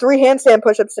was doing 3 handstand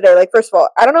push-ups today. Like, first of all,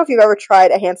 I don't know if you've ever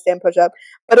tried a handstand push-up,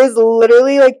 but it was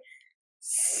literally, like,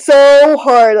 so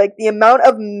hard. Like the amount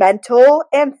of mental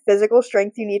and physical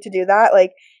strength you need to do that,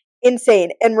 like insane.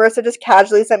 And Marissa just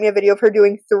casually sent me a video of her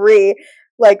doing three.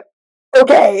 Like,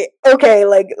 okay, okay,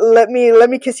 like let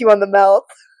me kiss you on the mouth.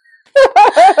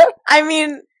 I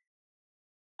mean,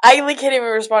 I like can't even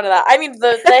respond to that. I mean,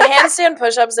 the handstand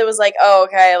push-ups, it was like, oh,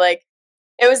 okay, like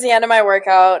it was the end of my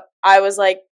workout. I was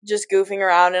like just goofing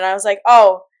around and I was like,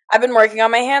 oh, I've been working on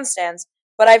my handstands,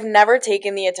 but I've never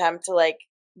taken the attempt to like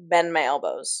bend my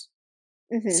elbows.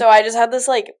 Hmm. So I just had this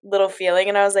like little feeling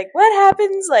and I was like, what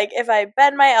happens like if I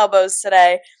bend my elbows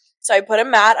today? So I put a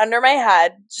mat under my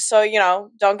head just so,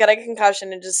 don't get a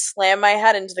concussion and just slam my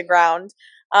head into the ground.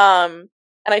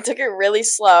 And I took it really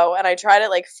slow and I tried it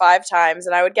like 5 times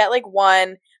and I would get like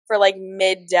one for like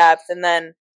mid depth and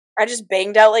then I just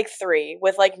banged out like three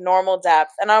with like normal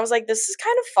depth. And I was like, this is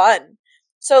kind of fun.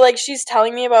 So like she's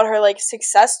telling me about her like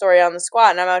success story on the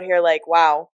squat and I'm out here like,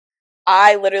 wow,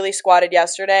 I literally squatted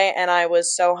yesterday and I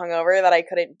was so hungover that I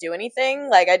couldn't do anything.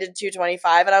 Like I did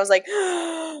 225 and I was like,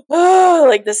 oh,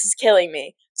 like this is killing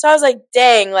me. So I was like,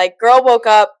 dang, like girl woke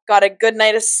up, got a good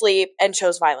night of sleep and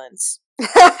chose violence.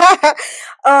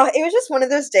 It was just one of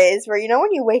those days where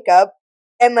when you wake up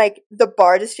and like the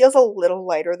bar just feels a little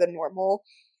lighter than normal.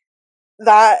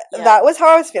 Yeah. That was how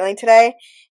I was feeling today,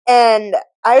 and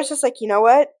I was just like, you know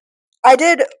what? I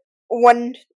did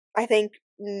one, I think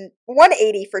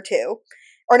 180 for two,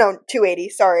 or no, 280.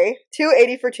 Sorry,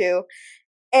 280 for two,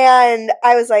 and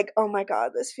I was like, oh my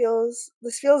god, this feels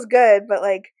good, but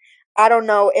like I don't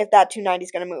know if that 290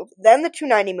 is gonna move. Then the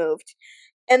 290 moved,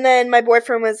 and then my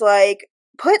boyfriend was like,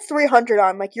 put 300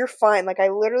 on. Like, you're fine. Like, I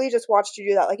literally just watched you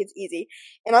do that. Like, it's easy.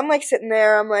 And I'm like sitting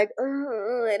there. I'm like,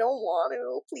 I don't want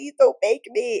to. Please don't make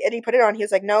me. And he put it on. He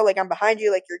was like, no, like, I'm behind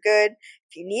you. Like, you're good.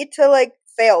 If you need to, like,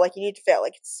 fail, like, you need to fail.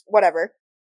 Like, it's whatever.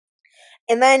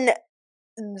 And then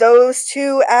those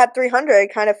two at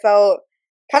 300 kind of felt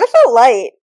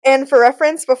light. And for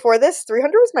reference, before this,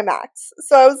 300 was my max.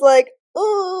 So I was like,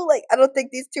 oh, like I don't think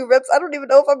these two reps. I don't even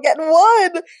know if I'm getting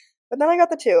one. But then I got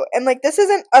the two, and like this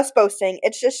isn't us boasting.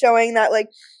 It's just showing that like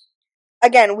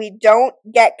again, we don't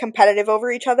get competitive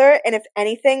over each other. And if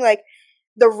anything, like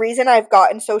the reason I've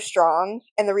gotten so strong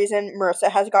and the reason Marissa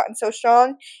has gotten so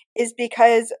strong is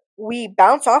because we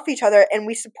bounce off each other and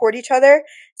we support each other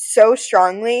so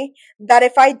strongly that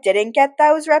if I didn't get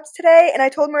those reps today and I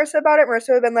told Marissa about it, Marissa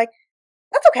would have been like,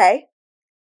 that's okay.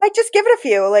 Like, just give it a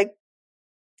few. Like,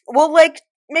 we'll, like,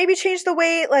 maybe change the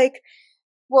weight. Like,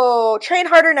 we'll train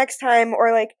harder next time.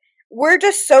 Or, like, we're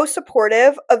just so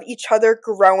supportive of each other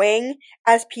growing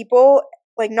as people,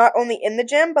 like, not only in the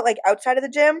gym, but, like, outside of the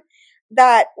gym,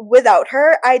 that without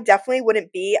her, I definitely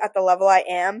wouldn't be at the level I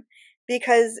am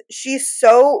because she's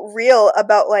so real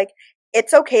about, like,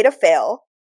 it's okay to fail.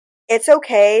 It's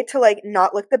okay to, like,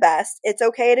 not look the best. It's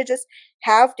okay to just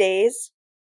have days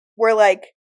where,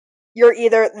 like, you're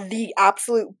either the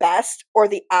absolute best or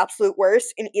the absolute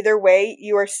worst. In either way,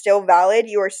 you are still valid,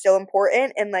 you are still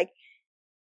important, and like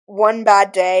one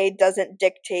bad day doesn't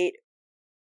dictate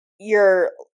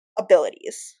your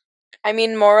abilities. I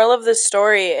mean, moral of the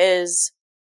story is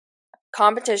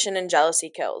competition and jealousy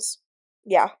kills.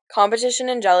 Yeah. Competition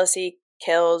and jealousy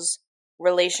kills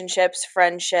relationships,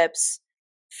 friendships,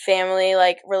 family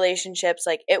like relationships.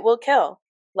 Like it will kill.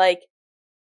 Like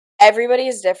everybody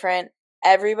is different.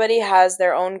 Everybody has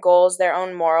their own goals, their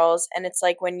own morals, and it's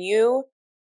like when you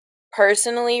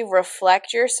personally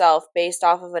reflect yourself based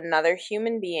off of another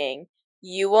human being,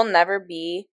 you will never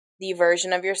be the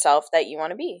version of yourself that you want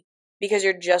to be because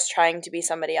you're just trying to be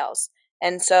somebody else.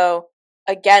 And so,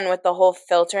 again, with the whole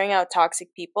filtering out toxic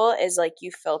people, is like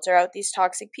you filter out these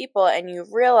toxic people and you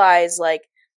realize, like,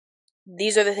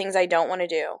 these are the things I don't want to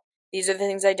do. These are the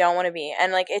things I don't want to be.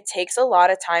 And, like, it takes a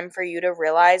lot of time for you to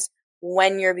realize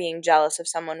when you're being jealous of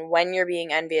someone, when you're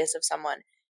being envious of someone.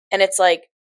 And it's like,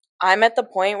 I'm at the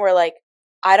point where like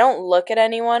I don't look at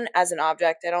anyone as an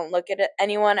object. I don't look at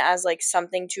anyone as like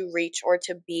something to reach or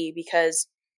to be because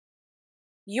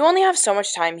you only have so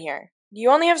much time here. You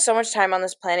only have so much time on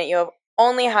this planet.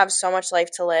 Only have so much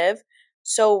life to live.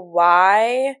 So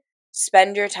why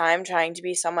spend your time trying to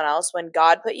be someone else when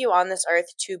God put you on this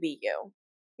earth to be you?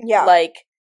 Yeah. Like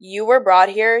you were brought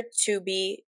here to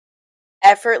be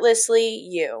effortlessly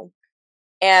you.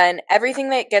 And everything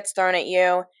that gets thrown at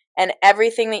you and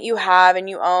everything that you have and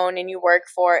you own and you work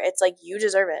for, it's like you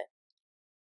deserve it.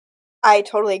 I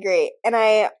totally agree. And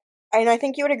I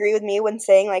think you would agree with me when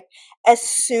saying like as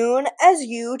soon as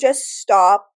you just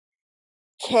stop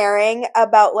caring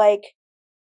about like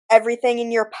everything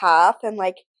in your path and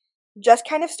like just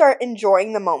kind of start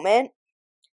enjoying the moment,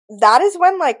 that is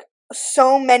when like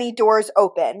so many doors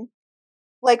open.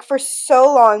 Like, for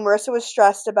so long, Marissa was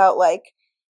stressed about, like,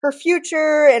 her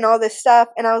future and all this stuff.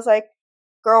 And I was like,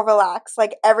 girl, relax.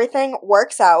 Like, everything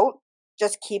works out.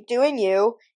 Just keep doing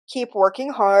you. Keep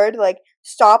working hard. Like,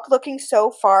 stop looking so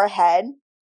far ahead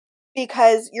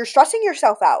because you're stressing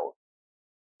yourself out.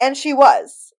 And she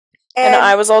was. And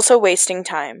I And was also wasting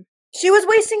time. she was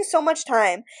wasting so much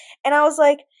time. And I was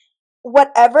like,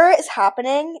 whatever is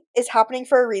happening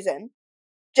for a reason.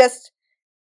 Just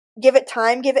give it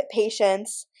time, give it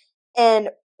patience, and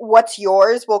what's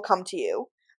yours will come to you.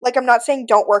 Like, I'm not saying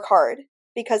don't work hard,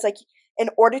 because, like, in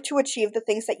order to achieve the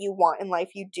things that you want in life,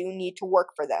 you do need to work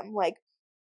for them. Like,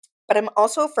 but I'm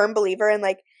also a firm believer in,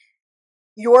 like,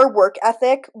 your work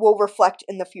ethic will reflect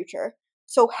in the future.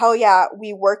 So, hell yeah,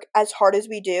 we work as hard as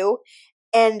we do,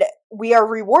 and we are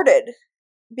rewarded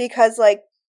because, like,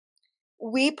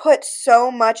 we put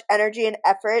so much energy and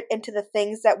effort into the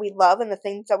things that we love and the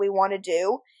things that we want to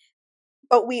do,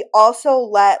 but we also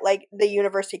let, like, the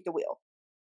universe take the wheel.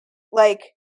 Like,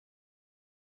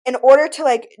 in order to,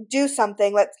 like, do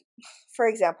something, let's, for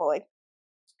example, like,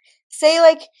 say,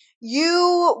 like,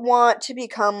 you want to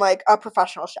become, like, a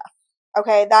professional chef.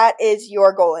 Okay, that is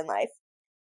your goal in life.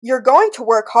 You're going to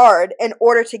work hard in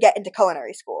order to get into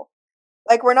culinary school.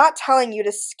 Like, we're not telling you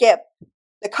to skip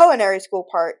the culinary school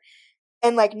part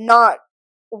and, like, not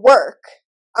work.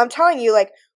 I'm telling you,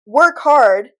 like, work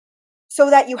hard so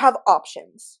that you have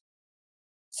options.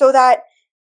 So that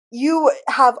you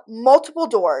have multiple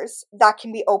doors that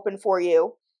can be open for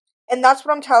you. And that's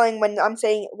what I'm telling when I'm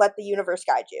saying let the universe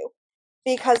guide you.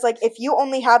 Because, like, if you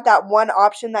only have that one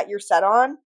option that you're set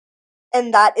on,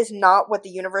 and that is not what the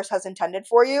universe has intended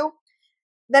for you,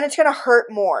 then it's gonna hurt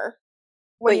more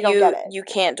when But you don't get it. you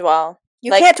can't dwell.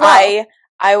 You Like can't dwell.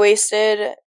 I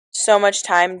wasted so much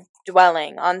time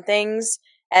dwelling on things,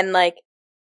 and like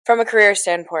from a career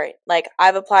standpoint, like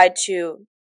I've applied to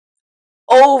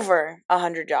over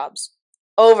 100 jobs.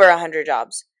 Over 100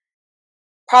 jobs.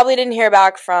 Probably didn't hear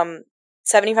back from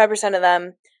 75% of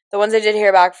them. The ones I did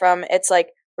hear back from, it's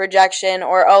like rejection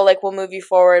or, oh, like we'll move you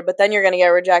forward, but then you're going to get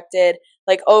rejected,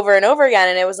 like over and over again.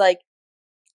 And it was like,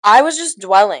 I was just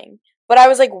dwelling, but I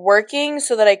was like working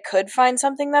so that I could find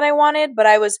something that I wanted, but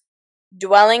I was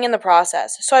dwelling in the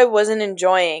process. So I wasn't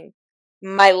enjoying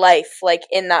my life, like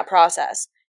in that process.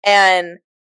 And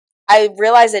I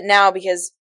realize it now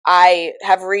because I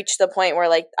have reached the point where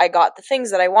like I got the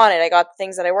things that I wanted, I got the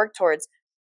things that I worked towards,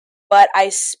 but I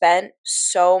spent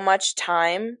so much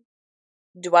time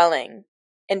dwelling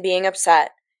and being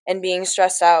upset and being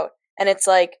stressed out. And it's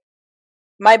like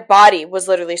my body was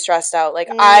literally stressed out. Like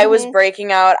I was Mm-hmm.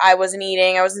 breaking out, I wasn't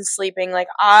eating, I wasn't sleeping. Like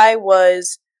I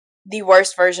was the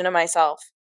worst version of myself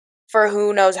for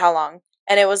who knows how long.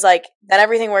 And it was like then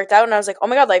everything worked out and I was like, "Oh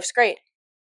my god, life's great."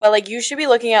 But like you should be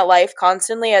looking at life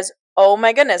constantly as, "Oh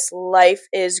my goodness, life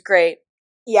is great."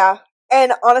 Yeah.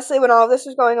 And honestly, when all of this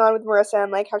was going on with Marissa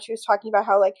and, like, how she was talking about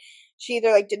how, like, she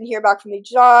either, like, didn't hear back from the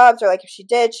jobs or, like, if she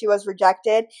did, she was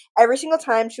rejected. Every single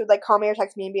time she would, like, call me or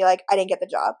text me and be like, I didn't get the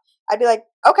job. I'd be like,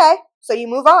 okay, so you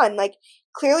move on. Like,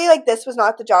 clearly, like, this was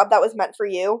not the job that was meant for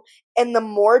you. And the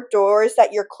more doors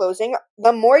that you're closing,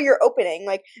 the more you're opening.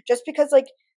 Like, just because, like,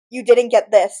 you didn't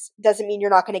get this doesn't mean you're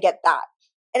not going to get that.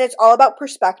 And it's all about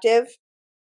perspective,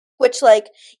 which, like,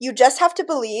 you just have to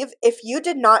believe if you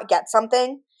did not get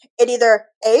something, it either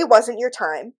A, wasn't your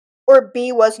time, or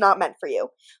B, was not meant for you.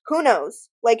 Who knows?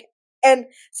 Like, and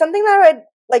something that I'd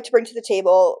like to bring to the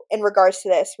table in regards to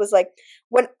this was, like,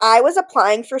 when I was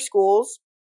applying for schools,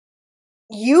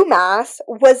 UMass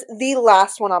was the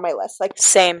last one on my list. Like,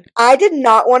 Same. I did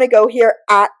not want to go here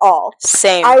at all.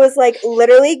 Same. I was like,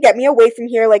 literally, get me away from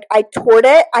here. Like, I toured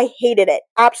it. I hated it.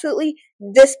 Absolutely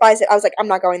despised it. I was like, I'm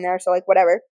not going there, so, like,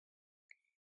 whatever.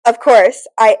 Of course,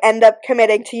 I end up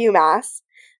committing to UMass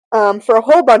for a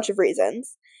whole bunch of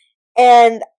reasons.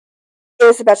 And it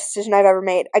was the best decision I've ever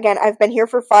made. Again, I've been here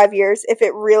for 5 years. If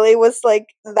it really was, like,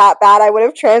 that bad, I would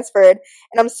have transferred.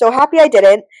 And I'm so happy I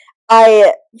didn't.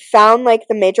 I found, like,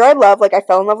 the major I love. Like, I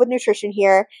fell in love with nutrition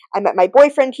here. I met my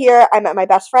boyfriend here. I met my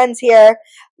best friends here.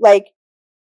 Like,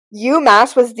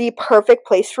 UMass was the perfect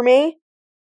place for me.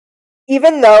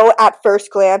 Even though at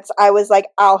first glance I was like,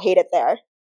 I'll hate it there.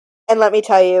 And let me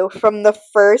tell you, from the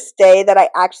first day that I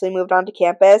actually moved onto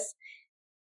campus,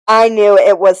 I knew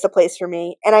it was the place for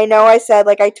me. And I know I said,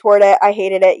 like, I toured it, I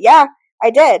hated it. Yeah,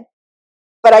 I did.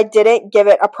 But I didn't give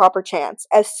it a proper chance.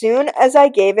 As soon as I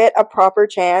gave it a proper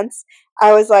chance,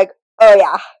 I was like, oh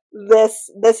yeah,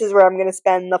 this is where I'm going to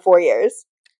spend the 4 years.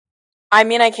 I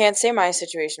mean, I can't say my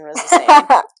situation was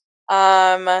the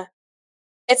same.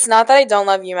 It's not that I don't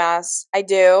love UMass. I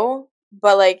do,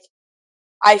 but like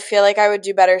I feel like I would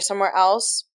do better somewhere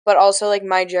else. but also like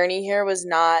my journey here was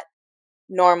not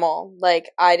normal. Like,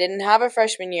 I didn't have a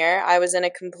freshman year. I was in a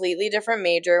completely different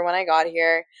major when I got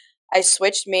here. I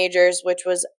switched majors, which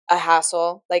was a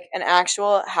hassle, like an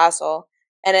actual hassle.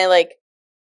 And I like,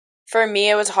 for me,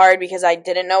 it was hard because I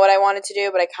didn't know what I wanted to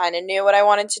do, but I kind of knew what I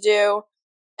wanted to do.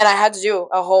 And I had to do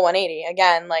a whole 180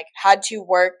 again, like, had to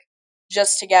work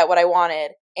just to get what I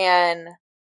wanted. And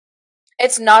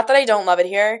it's not that I don't love it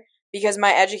here because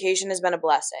my education has been a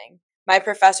blessing. My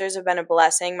professors have been a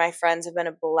blessing. My friends have been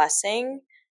a blessing.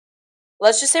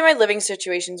 Let's just say my living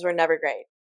situations were never great.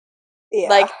 Yeah.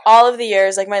 Like, all of the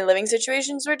years, like, my living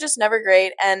situations were just never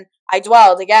great. And I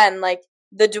dwelled again, like,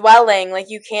 the dwelling, like,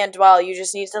 you can't dwell. You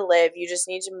just need to live. You just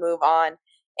need to move on.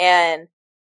 And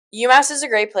UMass is a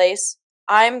great place.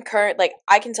 Like,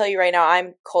 I can tell you right now,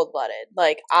 I'm cold blooded.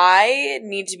 Like, I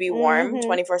need to be warm Mm-hmm.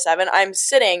 24/7. I'm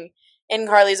sitting in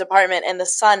Carly's apartment and the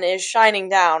sun is shining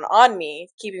down on me,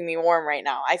 keeping me warm right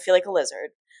now. I feel like a lizard.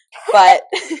 But,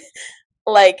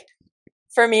 like,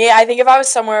 for me, I think if I was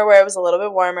somewhere where it was a little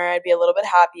bit warmer, I'd be a little bit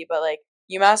happy. But, like,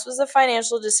 UMass was a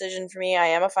financial decision for me. I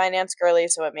am a finance girly,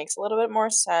 so it makes a little bit more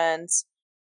sense.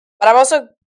 But I'm also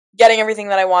getting everything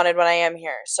that I wanted when I am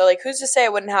here. So, like, who's to say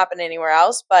it wouldn't happen anywhere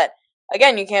else? But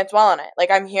again, you can't dwell on it.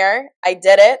 Like, I'm here. I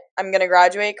did it. I'm going to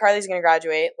graduate. Carly's going to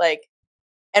graduate. Like,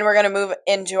 and we're going to move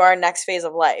into our next phase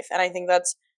of life. And I think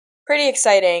that's pretty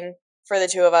exciting for the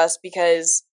two of us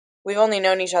because we've only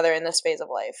known each other in this phase of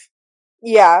life.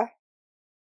 Yeah.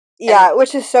 Yeah, And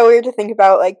which is so weird to think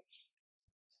about. Like,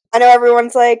 I know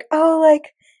everyone's like, oh,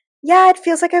 like, yeah, it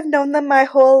feels like I've known them my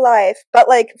whole life. But,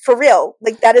 like, for real,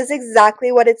 like, that is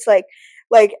exactly what it's like.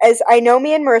 Like, as I know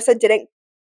me and Marissa didn't,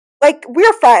 like,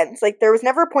 we're friends. Like, there was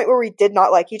never a point where we did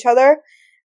not like each other.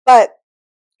 But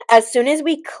as soon as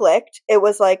we clicked, it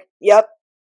was like, yep,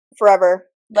 forever.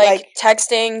 like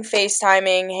texting,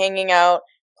 FaceTiming, hanging out,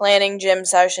 planning gym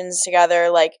sessions together,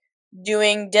 like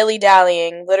doing dilly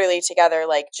dallying literally together,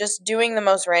 like just doing the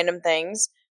most random things.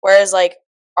 Whereas like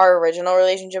our original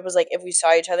relationship was like if we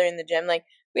saw each other in the gym, like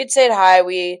we'd say hi,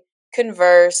 we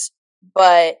converse,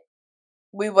 but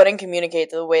we wouldn't communicate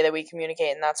the way that we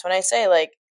communicate. And that's when I say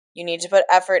like you need to put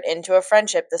effort into a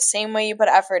friendship the same way you put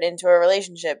effort into a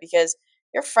relationship because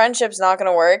your friendship's not going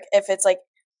to work if it's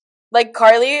like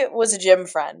Carly was a gym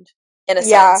friend in a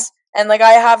yeah, sense. And like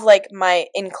I have like my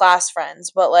in class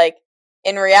friends, but like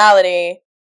in reality,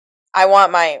 I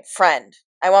want my friend.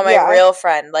 I want my yeah, real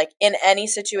friend. Like in any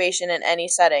situation, in any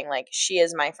setting, like she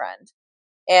is my friend.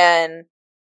 And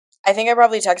I think I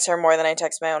probably text her more than I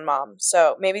text my own mom.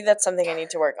 So maybe that's something I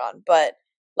need to work on. But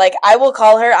like I will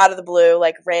call her out of the blue,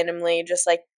 like randomly, just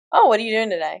like, oh, what are you doing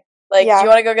today? Like, do you yeah.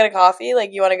 want to go get a coffee?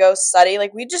 Like, you want to go study?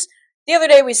 Like, the other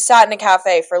day we sat in a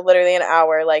cafe for literally an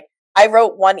hour. Like, I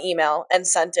wrote one email and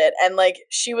sent it. And like,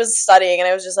 she was studying and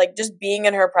I was just like, just being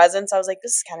in her presence, I was like,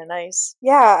 this is kind of nice.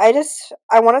 Yeah,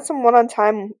 I wanted some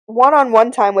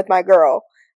one-on-one time with my girl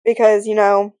because,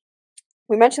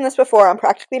 we mentioned this before, I'm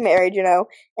practically married,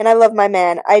 and I love my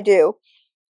man. I do.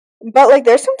 But like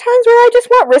there's some times where I just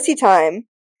want Rissy time.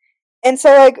 And so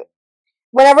like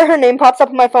whenever her name pops up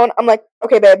on my phone, I'm like,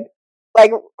 "Okay, babe.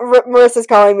 Like Marissa's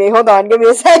calling me. Hold on, give me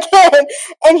a second."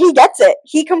 And he gets it.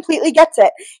 He completely gets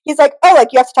it. He's like, "Oh, like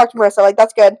you have to talk to Marissa. Like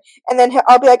that's good." And then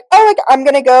I'll be like, "Oh, like I'm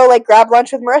going to go like grab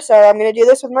lunch with Marissa. Or I'm going to do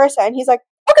this with Marissa." And he's like,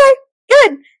 "Okay,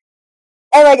 good."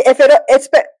 And like if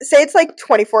say it's like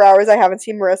 24 hours I haven't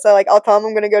seen Marissa, like I'll tell him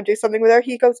I'm gonna go do something with her.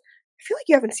 He goes, "I feel like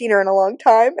you haven't seen her in a long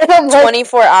time," and I'm like,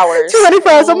 24 hours. 24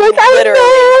 hours. I'm like, I know, Literally.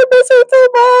 I miss her so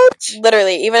much.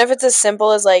 Literally. Even if it's as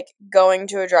simple as like going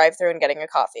to a drive through and getting a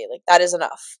coffee. Like, that is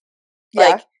enough. Yeah,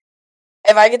 Like,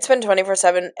 if I could spend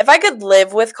 24/7, if I could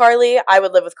live with Carly, I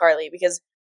would live with Carly because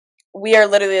we are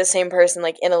literally the same person,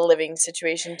 like, in a living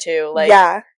situation, too. Like,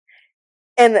 yeah.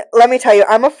 And let me tell you,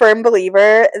 I'm a firm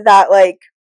believer that like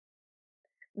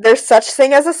there's such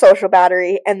thing as a social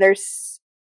battery, and there's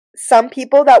some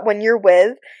people that when you're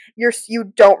with, you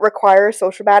don't require a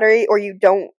social battery, or you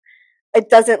don't. It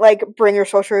doesn't like bring your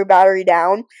social battery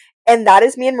down, and that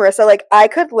is me and Marissa. Like I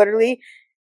could literally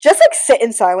just like sit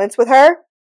in silence with her,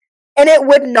 and it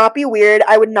would not be weird.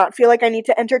 I would not feel like I need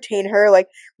to entertain her. Like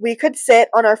we could sit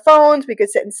on our phones, we could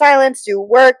sit in silence, do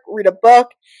work, read a book,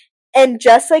 and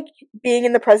just like being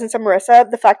in the presence of Marissa,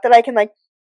 the fact that I can like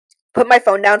put my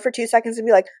phone down for 2 seconds and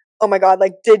be like, "Oh my god,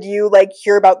 like did you like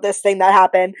hear about this thing that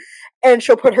happened?" And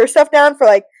she'll put her stuff down for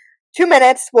like 2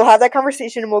 minutes. We'll have that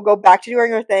conversation and we'll go back to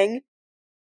doing our thing.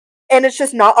 And it's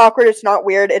just not awkward. It's not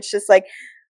weird. It's just like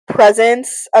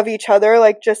presence of each other,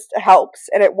 like just helps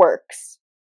and it works.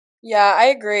 yeah, I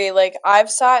agree. Like,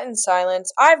 I've sat in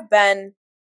silence. I've been,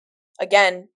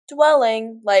 again,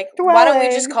 dwelling. Like, why don't we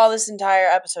just Dwelling. call this entire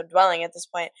episode dwelling at this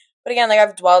point? But again, like,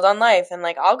 I've dwelled on life, and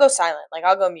like, I'll go silent. Like,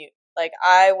 I'll go mute. Like,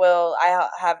 I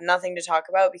have nothing to talk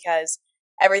about because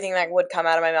everything that would come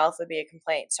out of my mouth would be a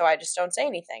complaint. So I just don't say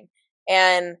anything.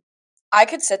 And I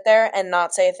could sit there and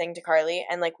not say a thing to Carly,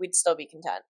 and like, we'd still be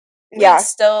content. Yeah. We'd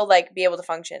still like be able to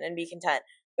function and be content.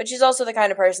 But she's also the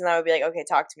kind of person that would be like, okay,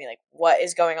 talk to me. Like, what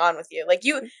is going on with you?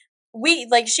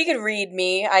 Like, she could read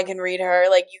me. I can read her.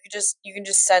 Like, you can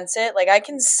just sense it. Like, I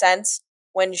can sense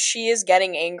when she is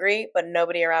getting angry, but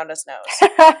nobody around us knows.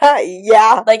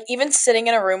 Yeah. Like, even sitting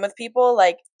in a room with people,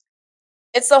 like,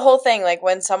 it's the whole thing. Like,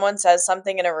 when someone says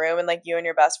something in a room and like you and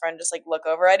your best friend just like look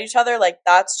over at each other, like,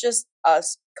 that's just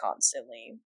us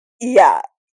constantly. Yeah.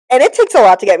 And it takes a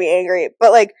lot to get me angry,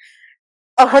 but like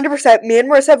 100%, me and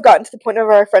Marissa have gotten to the point of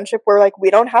our friendship where like we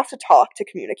don't have to talk to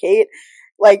communicate.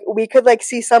 Like we could like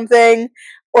see something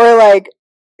or like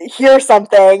hear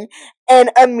something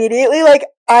and immediately like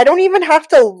I don't even have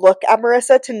to look at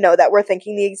Marissa to know that we're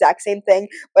thinking the exact same thing,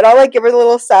 but I'll like give her the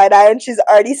little side eye and she's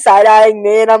already side eyeing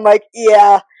me and I'm like,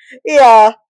 yeah,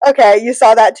 okay, you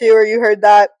saw that too or you heard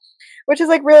that, which is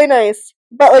like really nice.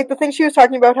 But like the thing she was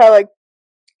talking about how like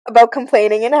about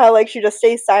complaining and how like she just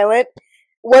stays silent.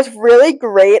 What's really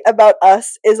great about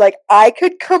us is like I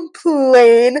could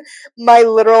complain my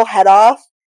literal head off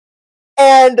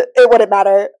and it wouldn't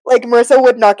matter. Like Marissa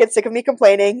would not get sick of me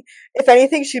complaining. If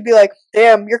anything, she'd be like,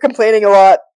 "Damn, you're complaining a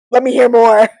lot. Let me hear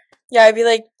more." Yeah, I'd be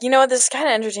like, you know what, this is kind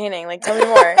of entertaining. Like, tell me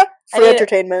more. For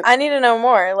entertainment. I need to know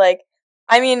more. Like,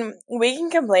 I mean, we can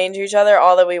complain to each other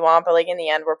all that we want, but like in the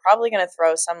end, we're probably gonna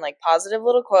throw some like positive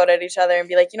little quote at each other and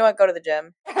be like, you know what, go to the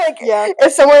gym. Like, yeah.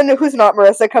 If someone who's not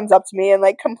Marissa comes up to me and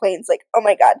like complains, like, "Oh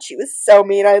my god, she was so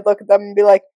mean," I'd look at them and be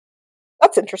like,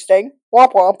 "That's interesting."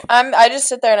 Womp womp. I just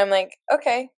sit there and I'm like,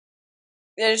 okay.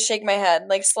 I just shake my head,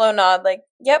 like slow nod, like,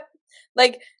 yep.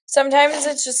 Like sometimes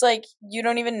it's just like you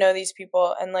don't even know these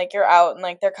people and like you're out and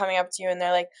like they're coming up to you and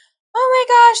they're like, oh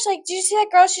my gosh, like, did you see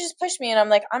that girl? She just pushed me. And I'm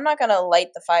like, I'm not gonna light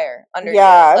the fire under you.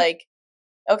 Like,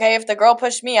 okay, if the girl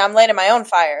pushed me, I'm lighting my own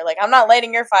fire. Like, I'm not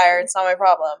lighting your fire. It's not my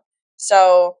problem.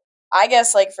 So I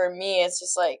guess like for me, it's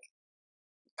just like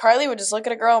Carly would just look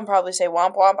at a girl and probably say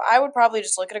womp womp. I would probably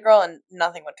just look at a girl and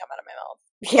nothing would come out of my mouth.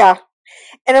 Yeah.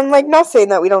 And I'm like not saying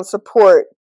that we don't support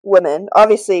women.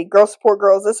 Obviously, girls support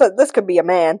girls. This could be a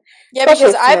man. Yeah,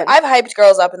 because I've hyped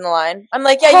girls up in the line. I'm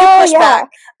like, yeah, you push back.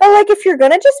 But like, if you're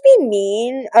gonna just be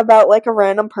mean about like a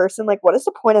random person, like, what is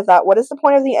the point of that? What is the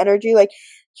point of the energy? Like,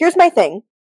 here's my thing.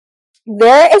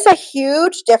 There is a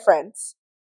huge difference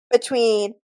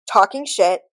between talking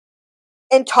shit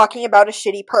and talking about a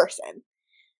shitty person.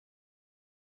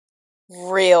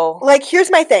 Real. Like,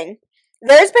 here's my thing.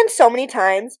 There's been so many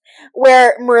times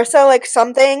where Marissa, like,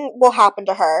 something will happen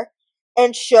to her,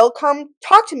 and she'll come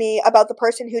talk to me about the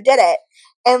person who did it.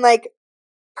 And, like,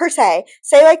 per se,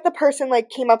 say, like, the person, like,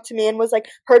 came up to me and was like,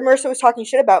 heard Marissa was talking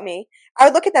shit about me. I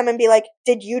would look at them and be like,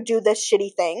 did you do this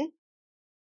shitty thing?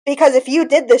 Because if you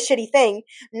did this shitty thing,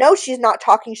 no, she's not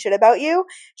talking shit about you.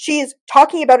 She's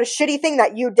talking about a shitty thing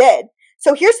that you did.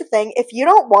 So here's the thing. If you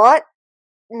don't want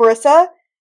Marissa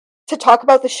to talk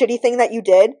about the shitty thing that you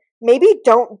did, maybe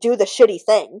don't do the shitty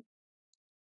thing.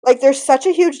 Like, there's such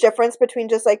a huge difference between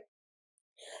just, like,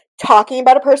 talking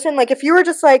about a person. Like, if you were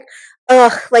just like,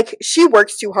 ugh, like, she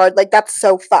works too hard, like, that's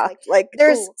so fucked. Like,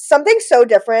 there's something so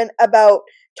different about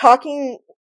talking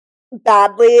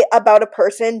badly about a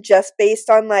person just based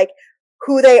on, like,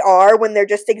 who they are when they're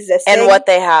just existing. And what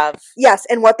they have. Yes,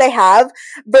 and what they have,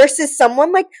 versus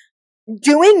someone, like,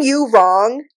 doing you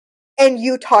wrong and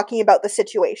you talking about the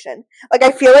situation. Like,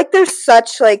 I feel like there's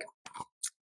such, like,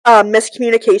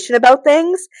 miscommunication about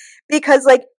things, because,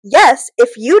 like, yes,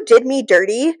 if you did me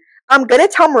dirty, I'm gonna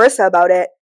tell Marissa about it,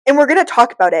 and we're gonna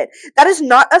talk about it. That is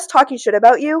not us talking shit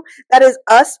about you. That is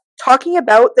us talking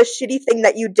about the shitty thing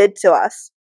that you did to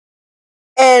us.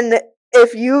 And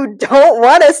if you don't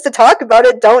want us to talk about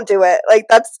it, don't do it. Like,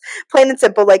 that's plain and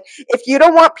simple. Like, if you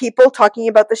don't want people talking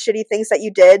about the shitty things that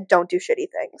you did, don't do shitty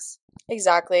things.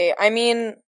 Exactly. I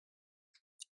mean,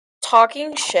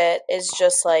 talking shit is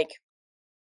just like,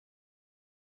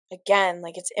 again,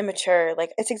 like, it's immature.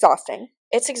 Like, it's exhausting.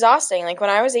 It's exhausting. Like, when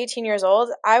I was 18 years old,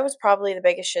 I was probably the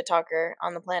biggest shit talker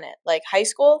on the planet. Like, high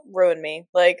school ruined me.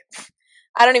 Like,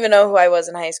 I don't even know who I was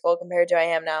in high school compared to who I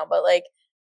am now. But, like,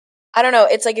 I don't know.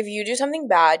 It's like if you do something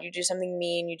bad, you do something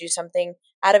mean, you do something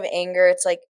out of anger, it's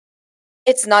like,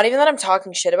 it's not even that I'm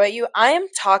talking shit about you. I am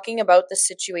talking about the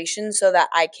situation so that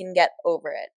I can get over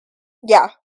it.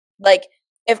 Yeah. Like,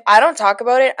 if I don't talk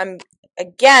about it, I'm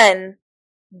gonna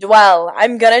dwell.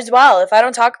 If I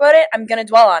don't talk about it, I'm gonna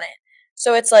dwell on it.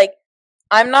 So it's like,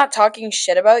 I'm not talking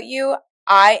shit about you.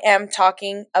 I am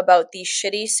talking about the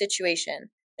shitty situation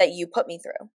that you put me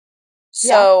through.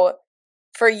 Yeah. So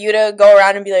for you to go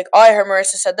around and be like, oh, I heard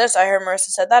Marissa said this, I heard Marissa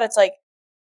said that, it's like,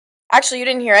 actually, you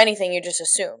didn't hear anything, you just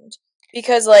assumed.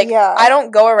 Because, like, Yeah. I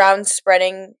don't go around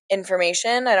spreading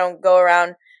information, I don't go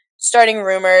around starting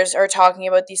rumors or talking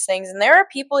about these things. And there are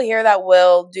people here that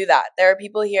will do that. There are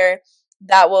people here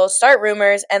that will start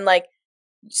rumors and, like,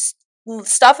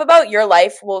 stuff about your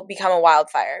life will become a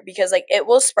wildfire because, like, it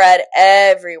will spread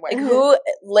everywhere. Like, who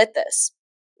lit this?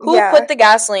 Who Yeah. put the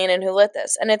gasoline and who lit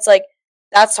this? And it's like,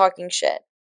 that's talking shit.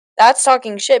 That's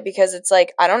talking shit because it's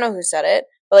like, I don't know who said it,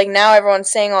 but, like, now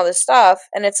everyone's saying all this stuff,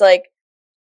 and it's like,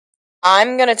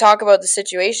 I'm gonna talk about the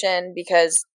situation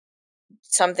because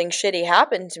something shitty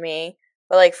happened to me,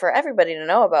 but, like, for everybody to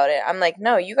know about it, I'm like,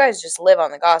 no, you guys just live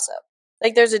on the gossip.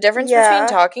 Like, there's a difference between Yeah.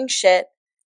 talking shit,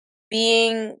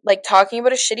 being, like, talking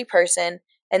about a shitty person,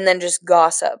 and then just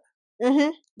gossip.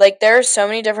 Like, there are so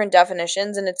many different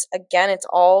definitions, and it's, again, it's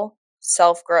all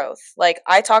self-growth. Like,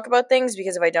 I talk about things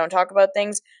because if I don't talk about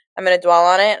things, I'm gonna dwell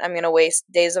on it, I'm gonna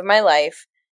waste days of my life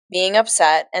being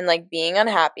upset and, like, being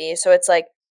unhappy. So it's like,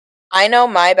 I know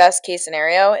my best case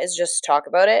scenario is just talk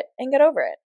about it and get over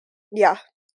it. Yeah.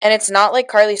 And it's not like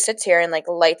Carly sits here and, like,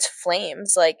 lights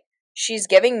flames. Like, she's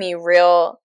giving me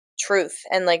real truth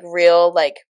and, like, real,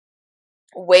 like,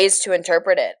 ways to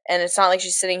interpret it. And it's not like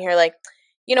she's sitting here like,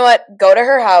 you know what, go to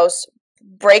her house,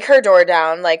 break her door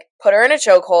down, like, put her in a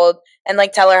chokehold, and,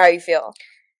 like, tell her how you feel.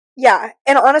 Yeah.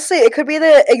 And honestly, it could be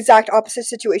the exact opposite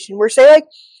situation where, say, like,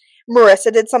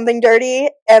 Marissa did something dirty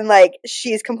and, like,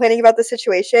 she's complaining about the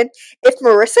situation. If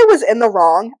Marissa was in the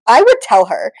wrong, I would tell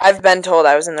her. I've been told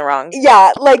I was in the wrong.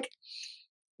 Yeah, like,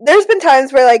 there's been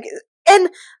times where, like, and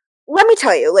let me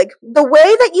tell you, like, the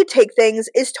way that you take things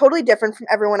is totally different from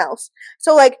everyone else.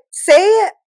 So, like, say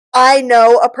I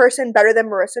know a person better than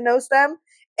Marissa knows them,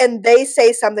 and they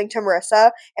say something to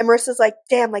Marissa, and Marissa's like,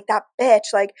 damn, like, that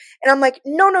bitch, like, and I'm like,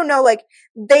 no, no, no, like,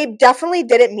 they definitely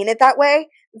didn't mean it that way.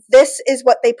 This is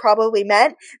what they probably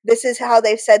meant. This is how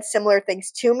they've said similar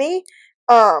things to me.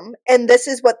 And this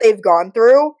is what they've gone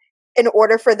through in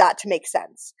order for that to make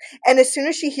sense. And as soon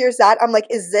as she hears that, I'm like,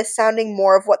 is this sounding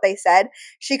more of what they said?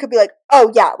 She could be like, oh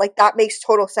yeah, like, that makes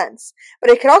total sense. But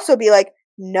it could also be like,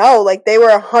 no, like, they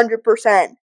were 100%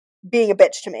 being a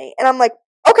bitch to me. And I'm like,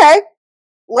 okay,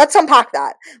 let's unpack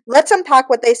that. Let's unpack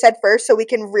what they said first so we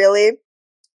can really,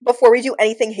 before we do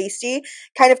anything hasty,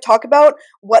 kind of talk about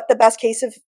what the best case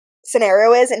of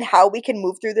scenario is and how we can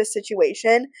move through this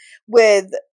situation with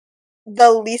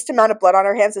the least amount of blood on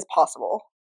our hands as possible.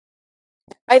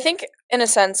 I think, in a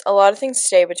sense, a lot of things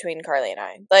stay between Carly and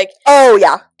I. Like, oh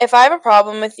yeah, if I have a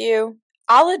problem with you,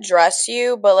 I'll address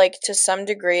you, but, like, to some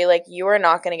degree, like, you are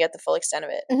not going to get the full extent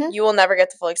of it. You will never get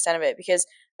the full extent of it because,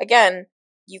 again,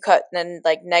 you cut then,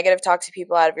 like, negative toxic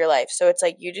people out of your life. So it's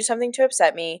like you do something to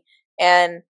upset me,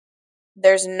 and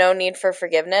there's no need for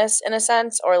forgiveness in a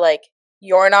sense, or, like,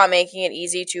 you're not making it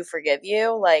easy to forgive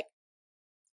you. Like,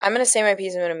 I'm going to say my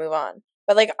piece and I'm going to move on.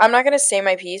 But, like, I'm not going to say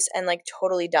my piece and, like,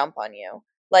 totally dump on you.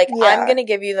 Like, I'm going to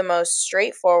give you the most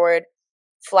straightforward,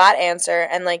 flat answer,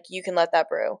 and, like, you can let that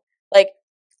brew. Like,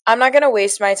 I'm not going to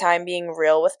waste my time being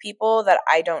real with people that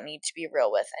I don't need to be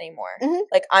real with anymore.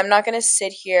 Like, I'm not going to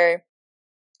sit here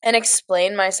and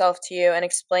explain myself to you and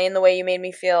explain the way you made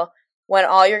me feel when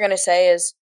all you're going to say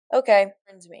is, okay,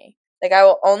 turns me. Like, I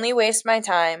will only waste my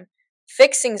time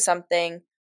fixing something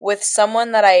with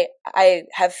someone that I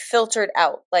have filtered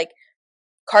out. Like,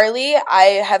 Carly,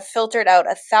 I have filtered out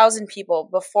 1,000 people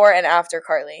before and after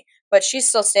Carly, but she's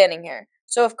still standing here.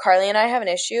 So if Carly and I have an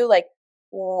issue, like,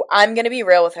 I'm going to be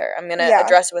real with her. I'm going to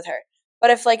address it with her.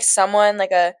 But if, like, someone,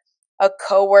 like a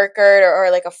coworker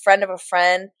or like a friend of a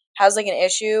friend has, like, an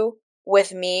issue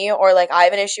with me, or, like, I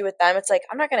have an issue with them, it's like,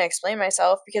 I'm not going to explain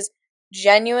myself because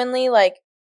genuinely, like,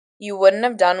 you wouldn't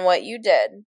have done what you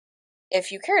did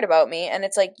if you cared about me. And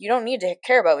it's like, you don't need to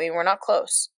care about me. We're not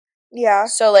close. Yeah.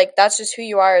 So, like, that's just who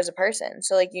you are as a person.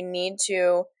 So, like, you need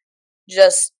to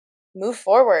just move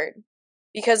forward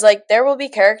because, like, there will be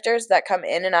characters that come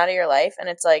in and out of your life, and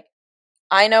it's like,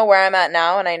 I know where I'm at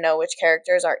now and I know which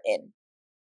characters are in.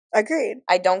 Agreed.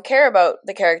 I don't care about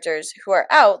the characters who are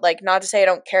out. Like, not to say I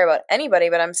don't care about anybody,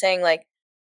 but I'm saying, like,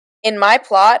 in my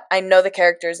plot, I know the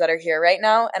characters that are here right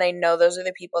now, and I know those are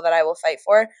the people that I will fight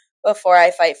for before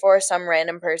I fight for some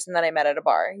random person that I met at a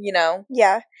bar, you know?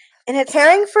 Yeah. And it's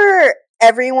caring for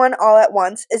everyone all at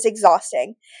once is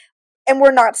exhausting. And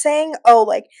we're not saying, oh,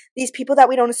 like, these people that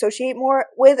we don't associate more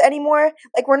with anymore,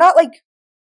 like, we're not, like,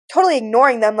 totally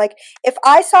ignoring them. Like, if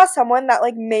I saw someone that,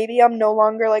 like, maybe I'm no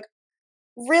longer, like,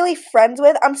 really friends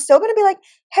with, I'm still gonna be like,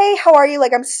 hey, how are you?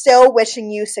 Like, I'm still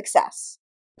wishing you success.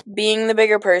 Being the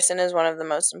bigger person is one of the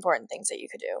most important things that you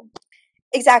could do.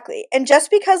 Exactly. And just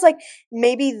because, like,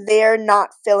 maybe they're not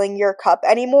filling your cup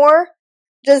anymore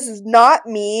does not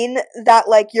mean that,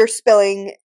 like, you're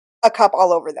spilling a cup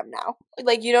all over them now.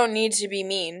 Like, you don't need to be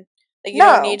mean. Like, you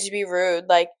don't No. need to be rude.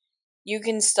 Like, you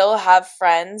can still have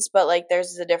friends, but, like,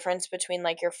 there's the difference between,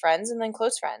 like, your friends and then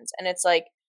close friends. And it's like,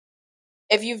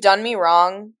 if you've done me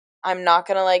wrong, I'm not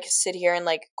gonna, like, sit here and,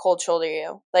 like, cold shoulder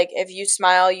you. Like, if you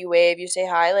smile, you wave, you say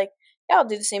hi, like, yeah, I'll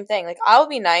do the same thing. Like, I'll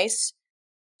be nice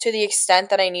to the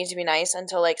extent that I need to be nice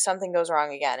until, like, something goes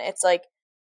wrong again. It's like,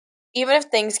 even if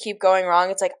things keep going wrong,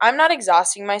 it's like, I'm not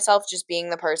exhausting myself just being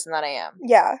the person that I am.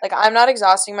 Yeah. Like, I'm not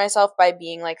exhausting myself by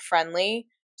being, like, friendly.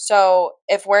 So,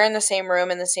 if we're in the same room,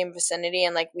 in the same vicinity,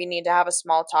 and, like, we need to have a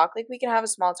small talk, like, we can have a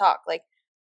small talk. Like,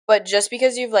 but just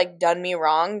because you've, like, done me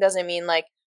wrong doesn't mean, like,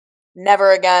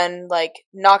 never again, like,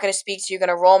 not gonna speak to you,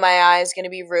 gonna roll my eyes, gonna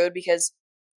be rude, because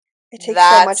It takes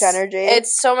so much energy.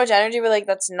 it's so much energy, but, like,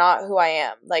 that's not who I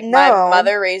am. Like, No. my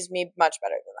mother raised me much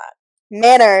better than that.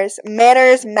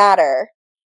 Manners matter.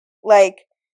 Like,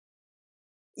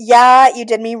 yeah, you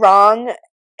did me wrong.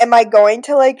 Am I going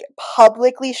to, like,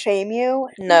 publicly shame you?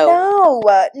 No.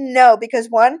 No, because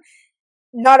one,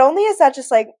 not only is that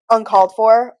just, like, uncalled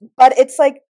for, but it's,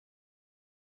 like,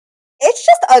 it's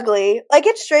just ugly. Like,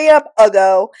 it's straight up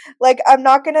uggo. Like, I'm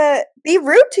not gonna be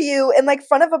rude to you in, like,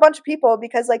 front of a bunch of people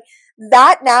because, like,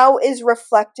 that now is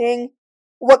reflecting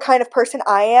what kind of person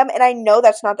I am, and I know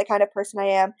that's not the kind of person I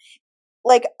am.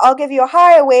 Like, I'll give you a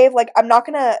hi, a wave, like, I'm not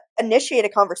gonna initiate a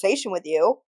conversation with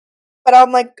you, but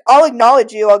I'm, like, I'll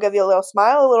acknowledge you, I'll give you a little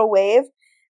smile, a little wave,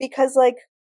 because, like,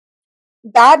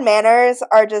 bad manners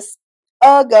are just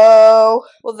a go.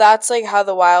 Well, that's, like, how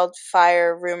the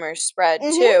wildfire rumors spread,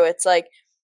 too. It's, like,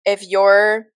 if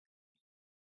you're,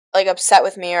 like, upset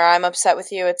with me or I'm upset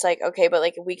with you, it's, like, okay, but,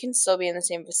 like, we can still be in the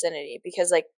same vicinity because,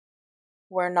 like,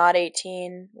 we're not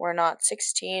 18, we're not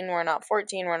 16, we're not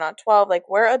 14, we're not 12, like,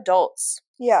 we're adults.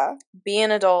 Yeah. Be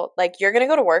an adult. Like, you're gonna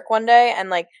go to work one day and,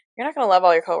 like, you're not gonna love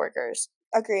all your coworkers.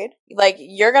 Agreed. Like,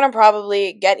 you're gonna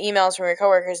probably get emails from your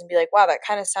coworkers and be like, wow, that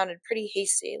kind of sounded pretty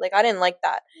hasty. Like, I didn't like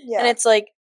that. Yeah. And it's like,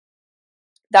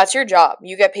 that's your job.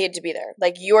 You get paid to be there.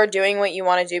 Like, you are doing what you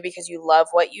want to do because you love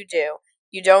what you do.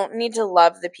 You don't need to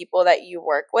love the people that you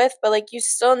work with, but, like, you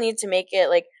still need to make it,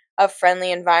 like, a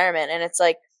friendly environment. And it's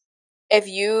like, if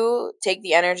you take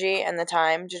the energy and the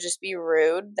time to just be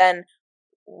rude, then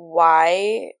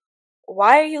why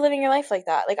are you living your life like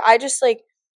that? Like, I just, like,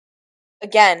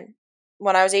 again,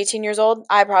 when I was 18 years old,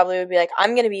 I probably would be like,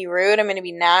 I'm going to be rude, I'm going to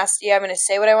be nasty, I'm going to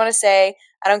say what I want to say,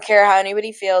 I don't care how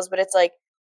anybody feels. But it's like,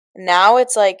 now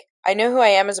it's like, I know who I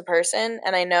am as a person,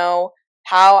 and I know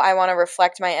how I want to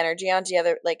reflect my energy onto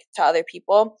to other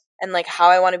people, and, like, how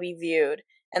I want to be viewed,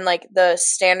 and, like, the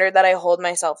standard that I hold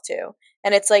myself to.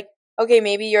 And it's like, okay,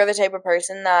 maybe you're the type of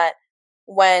person that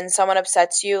when someone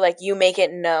upsets you, like, you make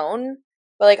it known.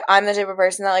 But, like, I'm the type of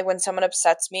person that, like, when someone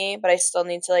upsets me, but I still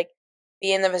need to, like,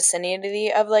 be in the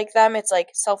vicinity of, like, them, it's like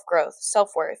self-growth,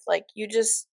 self-worth. Like, you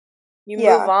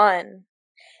move on.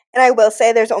 And I will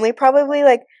say there's only probably,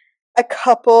 like, a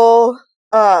couple,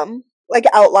 like,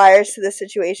 outliers to this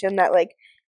situation that, like,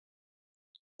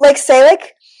 say,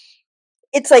 like,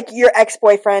 it's, like, your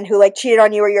ex-boyfriend who, like, cheated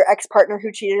on you or your ex-partner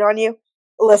who cheated on you.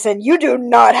 Listen, you do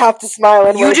not have to smile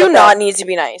and You wave do at not them. need to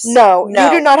be nice. No, you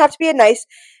do not have to be nice.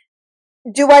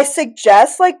 Do I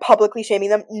suggest, like, publicly shaming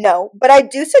them? No. But I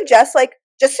do suggest, like,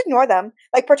 just ignore them.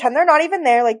 Like, pretend they're not even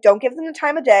there. Like, don't give them the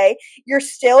time of day. You're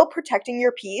still protecting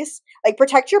your peace. Like,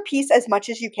 protect your peace as much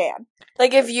as you can.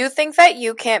 Like, if you think that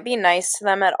you can't be nice to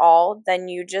them at all, then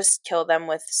you just kill them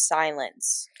with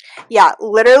silence. Yeah,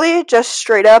 literally just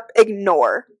straight up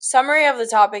ignore. Summary of the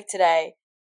topic today.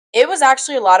 It was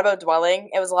actually a lot about dwelling.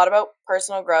 It was a lot about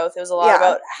personal growth. It was a lot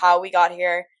about how we got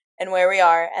here and where we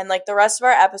are. And, like, the rest of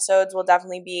our episodes will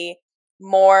definitely be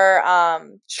more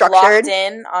structured, locked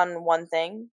in on one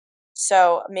thing.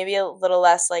 So maybe a little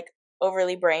less, like,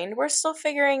 overly brained. We're still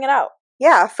figuring it out.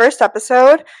 Yeah, first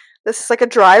episode. This is, like, a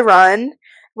dry run.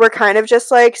 We're kind of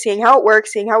just, like, seeing how it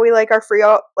works, seeing how we like our free,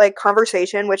 like,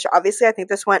 conversation, which obviously I think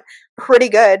this went pretty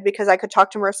good because I could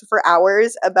talk to Marissa for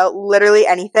hours about literally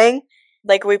anything.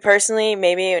 Like, we personally,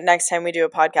 maybe next time we do a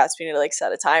podcast, we need to, like,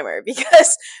 set a timer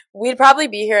because we'd probably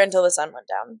be here until the sun went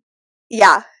down.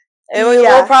 Yeah.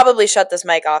 We'll probably shut this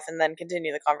mic off and then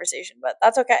continue the conversation, but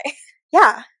that's okay.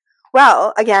 Yeah.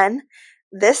 Well, again,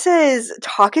 this is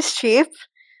Talk is Cheap.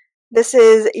 This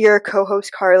is your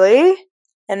co-host, Carly.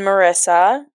 And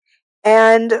Marissa.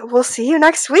 And we'll see you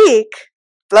next week.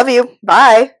 Love you.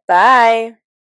 Bye. Bye.